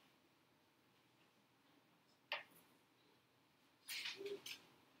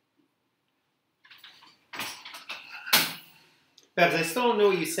 Babs, I still don't know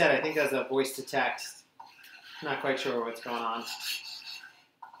what you said. I think that's a voice to text. Not quite sure what's going on.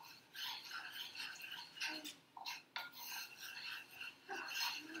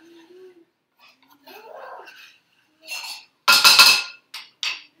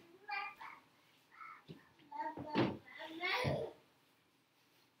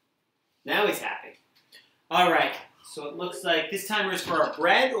 Now he's happy. All right. So it looks like this timer is for our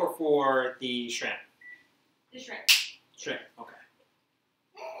bread or for the shrimp? The shrimp. Shrimp. Okay.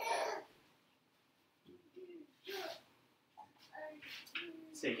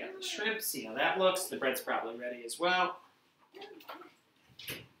 So you got the shrimp. See how that looks. The bread's probably ready as well.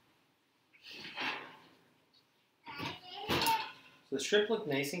 So the shrimp look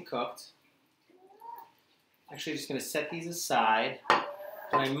nice and cooked. Actually, just going to set these aside.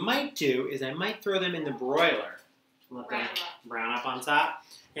 What I might do is I might throw them in the broiler. Let them brown up on top.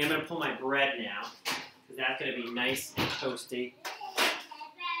 And I'm going to pull my bread now, because that's going to be nice and toasty.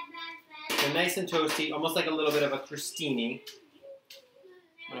 So nice and toasty, almost like a little bit of a crostini.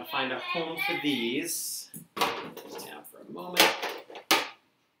 I'm going to find a home for these. Just down for a moment.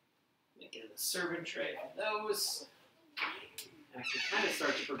 Get a serving tray of those. And I can kind of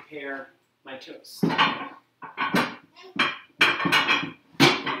start to prepare my toast.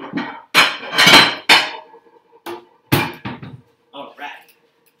 All right.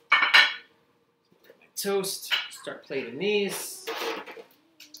 My toast. Start plating these.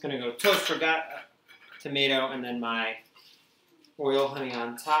 It's going to go toast, tomato, and then my oil, honey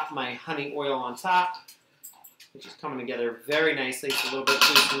on top. My honey oil on top, which is coming together very nicely. It's a little bit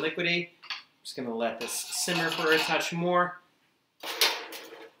loose and liquidy. I'm just going to let this simmer for a touch more.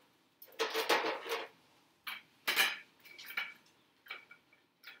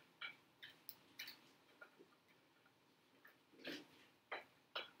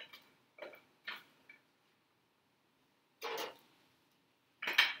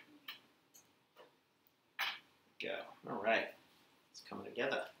 Go. All right. It's coming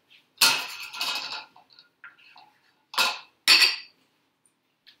together.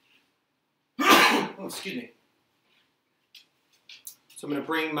 Oh, excuse me. So I'm going to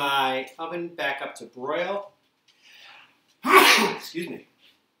bring my oven back up to broil. Excuse me.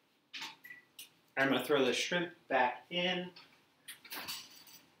 I'm going to throw the shrimp back in.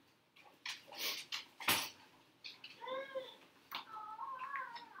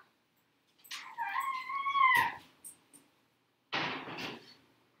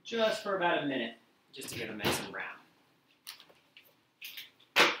 just for about a minute, just to get them nice and brown.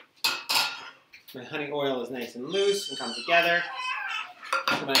 My honey oil is nice and loose and come together.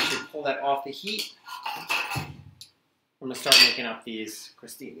 I'm going to actually pull that off the heat. I'm going to start making up these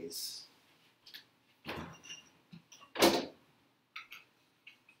crostinis.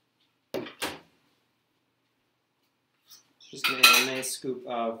 Just going to add a nice scoop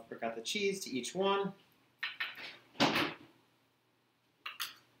of ricotta cheese to each one.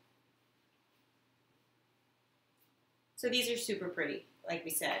 So these are super pretty, like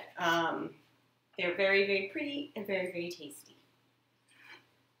we said. They're very, very pretty and very, very tasty.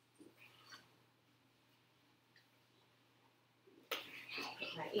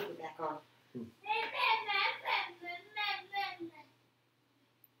 Put my apron back on.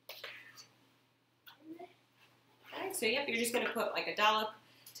 Alright, so yep, you're just going to put like a dollop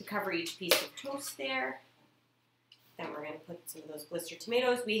to cover each piece of toast there. Then we're going to put some of those blistered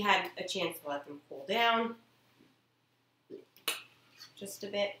tomatoes. We had a chance to let them cool down just a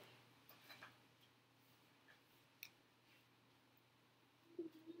bit.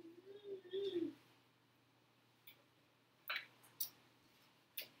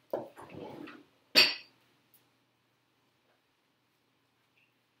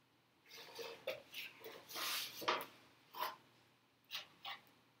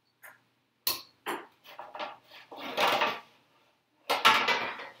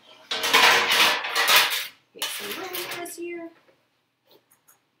 Make some room for us here.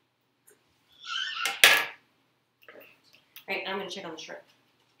 All right, now I'm going to check on the shrimp.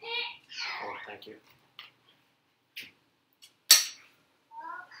 Oh, thank you.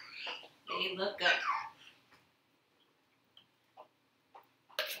 They look good.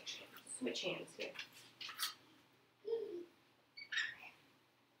 Switch hands here.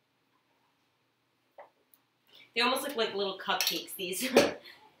 They almost look like little cupcakes, these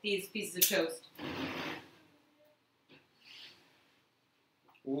these pieces of toast.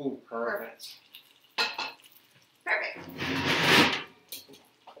 Ooh, perfect. Perfect.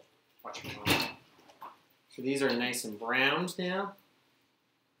 Watch me on. So these are nice and browned now.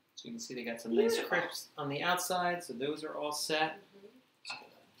 So you can see they got some nice crisps on the outside. So those are all set.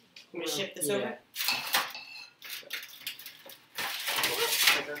 I'm going to shift this over.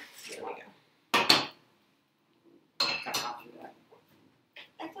 There we go.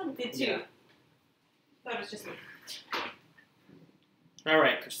 That sounded good too. Yeah. Thought it was just me. All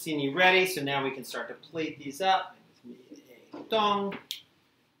right, crostini ready. So now we can start to plate these up. Dong.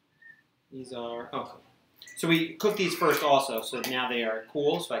 These are, oh, cool. So we cooked these first also, so now they are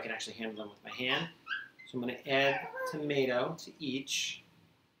cool, so I can actually handle them with my hand. So I'm going to add tomato to each.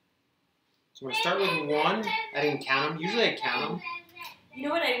 So I'm going to start with one. I didn't count them. Usually I count them. You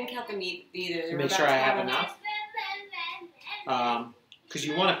know what? I didn't count them either. To make sure I have enough. Because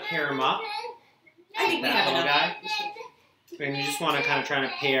you want to pair them up. I think we have enough. Guy. And you just want to kind of try to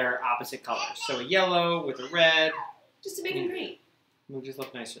pair opposite colors. So a yellow with a red. Just to make them great. It'll just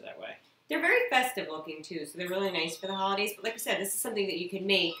look nicer that way. They're very festive looking too, so they're really nice for the holidays. But like I said, this is something that you can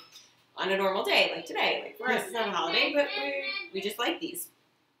make on a normal day, like today. Like for us, it's not a holiday, but we just like these.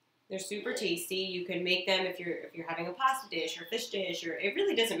 They're super tasty. You can make them if you're having a pasta dish or fish dish, or it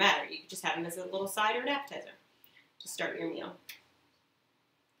really doesn't matter. You can just have them as a little side or an appetizer to start your meal.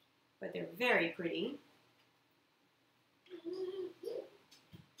 But they're very pretty.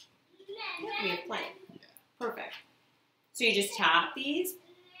 We have plenty. Perfect. So you just top these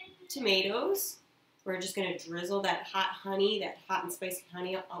tomatoes. We're just going to drizzle that hot honey, that hot and spicy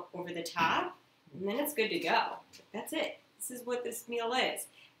honey up over the top. And then it's good to go. That's it. This is what this meal is.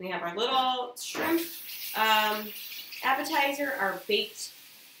 We have our little shrimp appetizer, our baked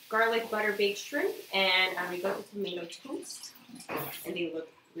garlic butter baked shrimp, and our ricotta tomato toast. And they look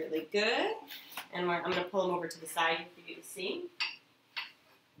really good. And I'm going to pull them over to the side for you to see.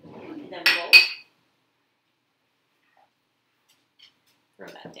 And then we'll throw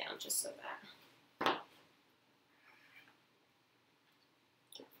that down just so that.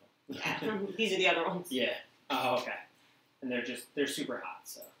 Yeah, these are the other ones. Yeah. Oh, okay. And they're super hot,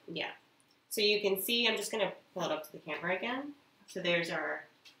 so. Yeah. So you can see, I'm just going to pull it up to the camera again. So there's our,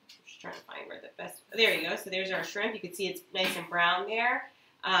 I'm just trying to find where the best, there you go. So there's our shrimp. You can see it's nice and brown there.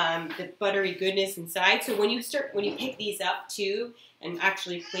 The buttery goodness inside. So when you pick these up too and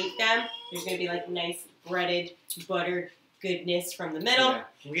actually plate them, there's going to be like nice breaded, buttered goodness from the middle. Yeah.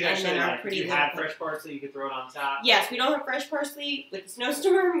 We could actually, if you had fresh parsley, you could throw it on top. Yes, we don't have fresh parsley with the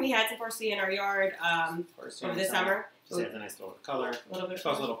snowstorm. We had some parsley in our yard over the summer. Just adds a nice little color. A little bit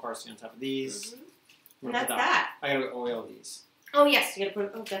of a little parsley on top of these. And that's that. I gotta oil these. Oh yes, you gotta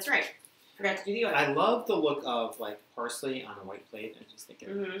put. Oh, that's right. Forgot to do the oil. I love the look of like parsley on a white plate. I just think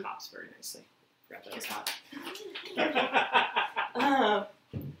it pops very nicely. Forgot that was hot.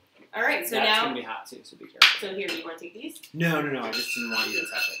 All right, so That's now gonna be hot too, so be careful. So here, you want to take these? No. I just didn't want you to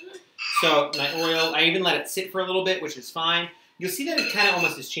touch it. So my oil, I even let it sit for a little bit, which is fine. You'll see that it kind of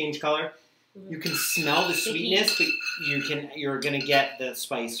almost has changed color. You can smell the sweetness, but you're gonna get the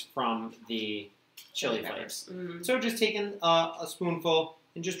spice from the chili flakes. So just taking a spoonful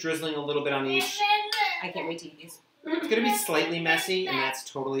and just drizzling a little bit on each. I can't wait to eat these. It's gonna be slightly messy, and that's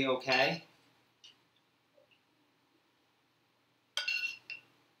totally okay.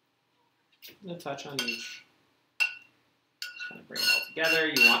 A touch on each. Just kind of bring it all together.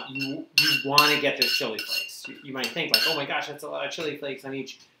 You want to get those chili flakes. You might think like, oh my gosh, that's a lot of chili flakes on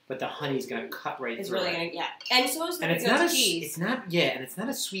each, but the honey's gonna cut right through. It's really gonna, yeah. And so is the and it's not cheese. It's not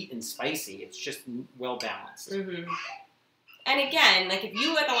as sweet and spicy. It's just well balanced. And again, like if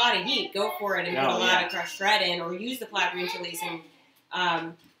you like a lot of heat, go for it and put a lot of crushed shred in, or use the flat green chilies. And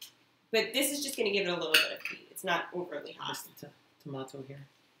but this is just gonna give it a little bit of heat. It's not overly hot. Just tomato here.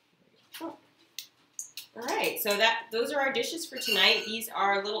 Oh. All right, so those are our dishes for tonight. These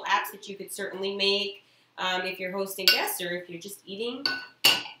are little apps that you could certainly make if you're hosting guests or if you're just eating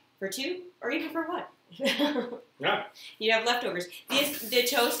for two or even for one. Yeah. You have leftovers. The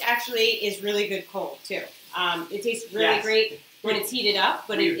toast actually is really good cold too. It tastes really great when it's heated up,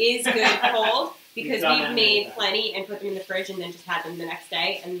 but it is good cold because we've made plenty and put them in the fridge and then just had them the next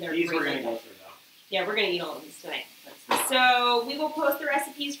day, and they're These great. we're gonna go through though. Yeah, we're gonna eat all of these tonight. So we will post the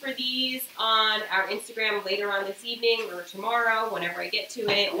recipes for these on our Instagram later on this evening or tomorrow, whenever I get to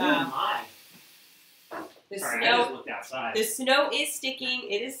it. Oh my! The Sorry, I just looked outside. The snow is sticking.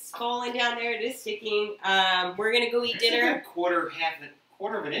 It is falling down there. It is sticking. We're gonna go eat dinner. Like a quarter of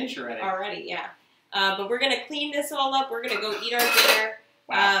an inch already. Already, yeah. But we're gonna clean this all up. We're gonna go eat our dinner.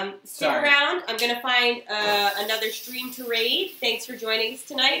 Wow. Stick around. I'm gonna find another stream to raid. Thanks for joining us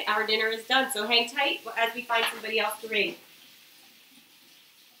tonight. Our dinner is done. So hang tight as we find somebody else to raid.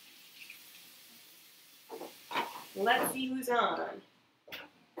 Let's see who's on.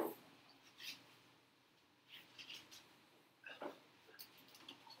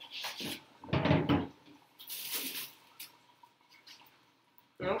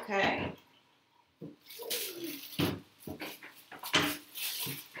 Okay.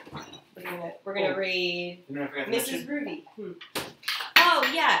 We're gonna read Mrs. Ruby. Oh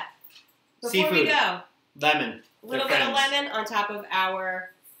yeah. Before we go, lemon. A little bit of lemon on top of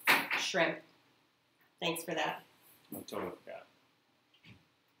our shrimp. Thanks for that. I totally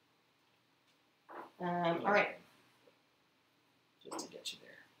forgot. All right. Just to get you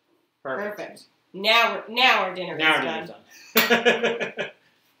there. Perfect. Now our dinner is done.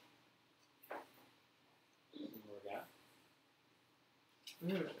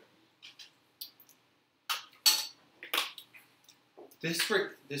 This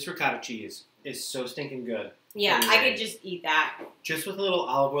ricotta cheese is so stinking good. Yeah, I could just eat that. Just with a little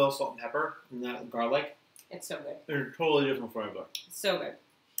olive oil, salt, and pepper, and that garlic. It's so good. They're a totally different flavor. So good.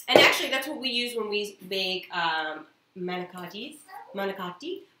 And actually, that's what we use when we make manicotti,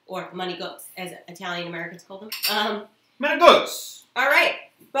 or manigots, as Italian Americans call them. Manigots! All right.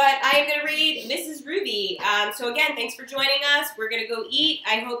 But I am going to read Mrs. Ruby. So again, thanks for joining us. We're going to go eat.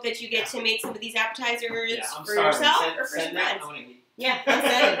 I hope that you get to make some of these appetizers for yourself or for your friends. Yeah, I'm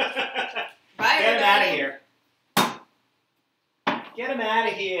sending. Bye, Get him out of everybody. here. Get him out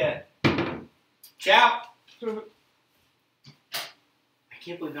of here. Ciao. I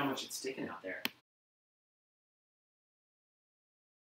can't believe how much it's sticking out there.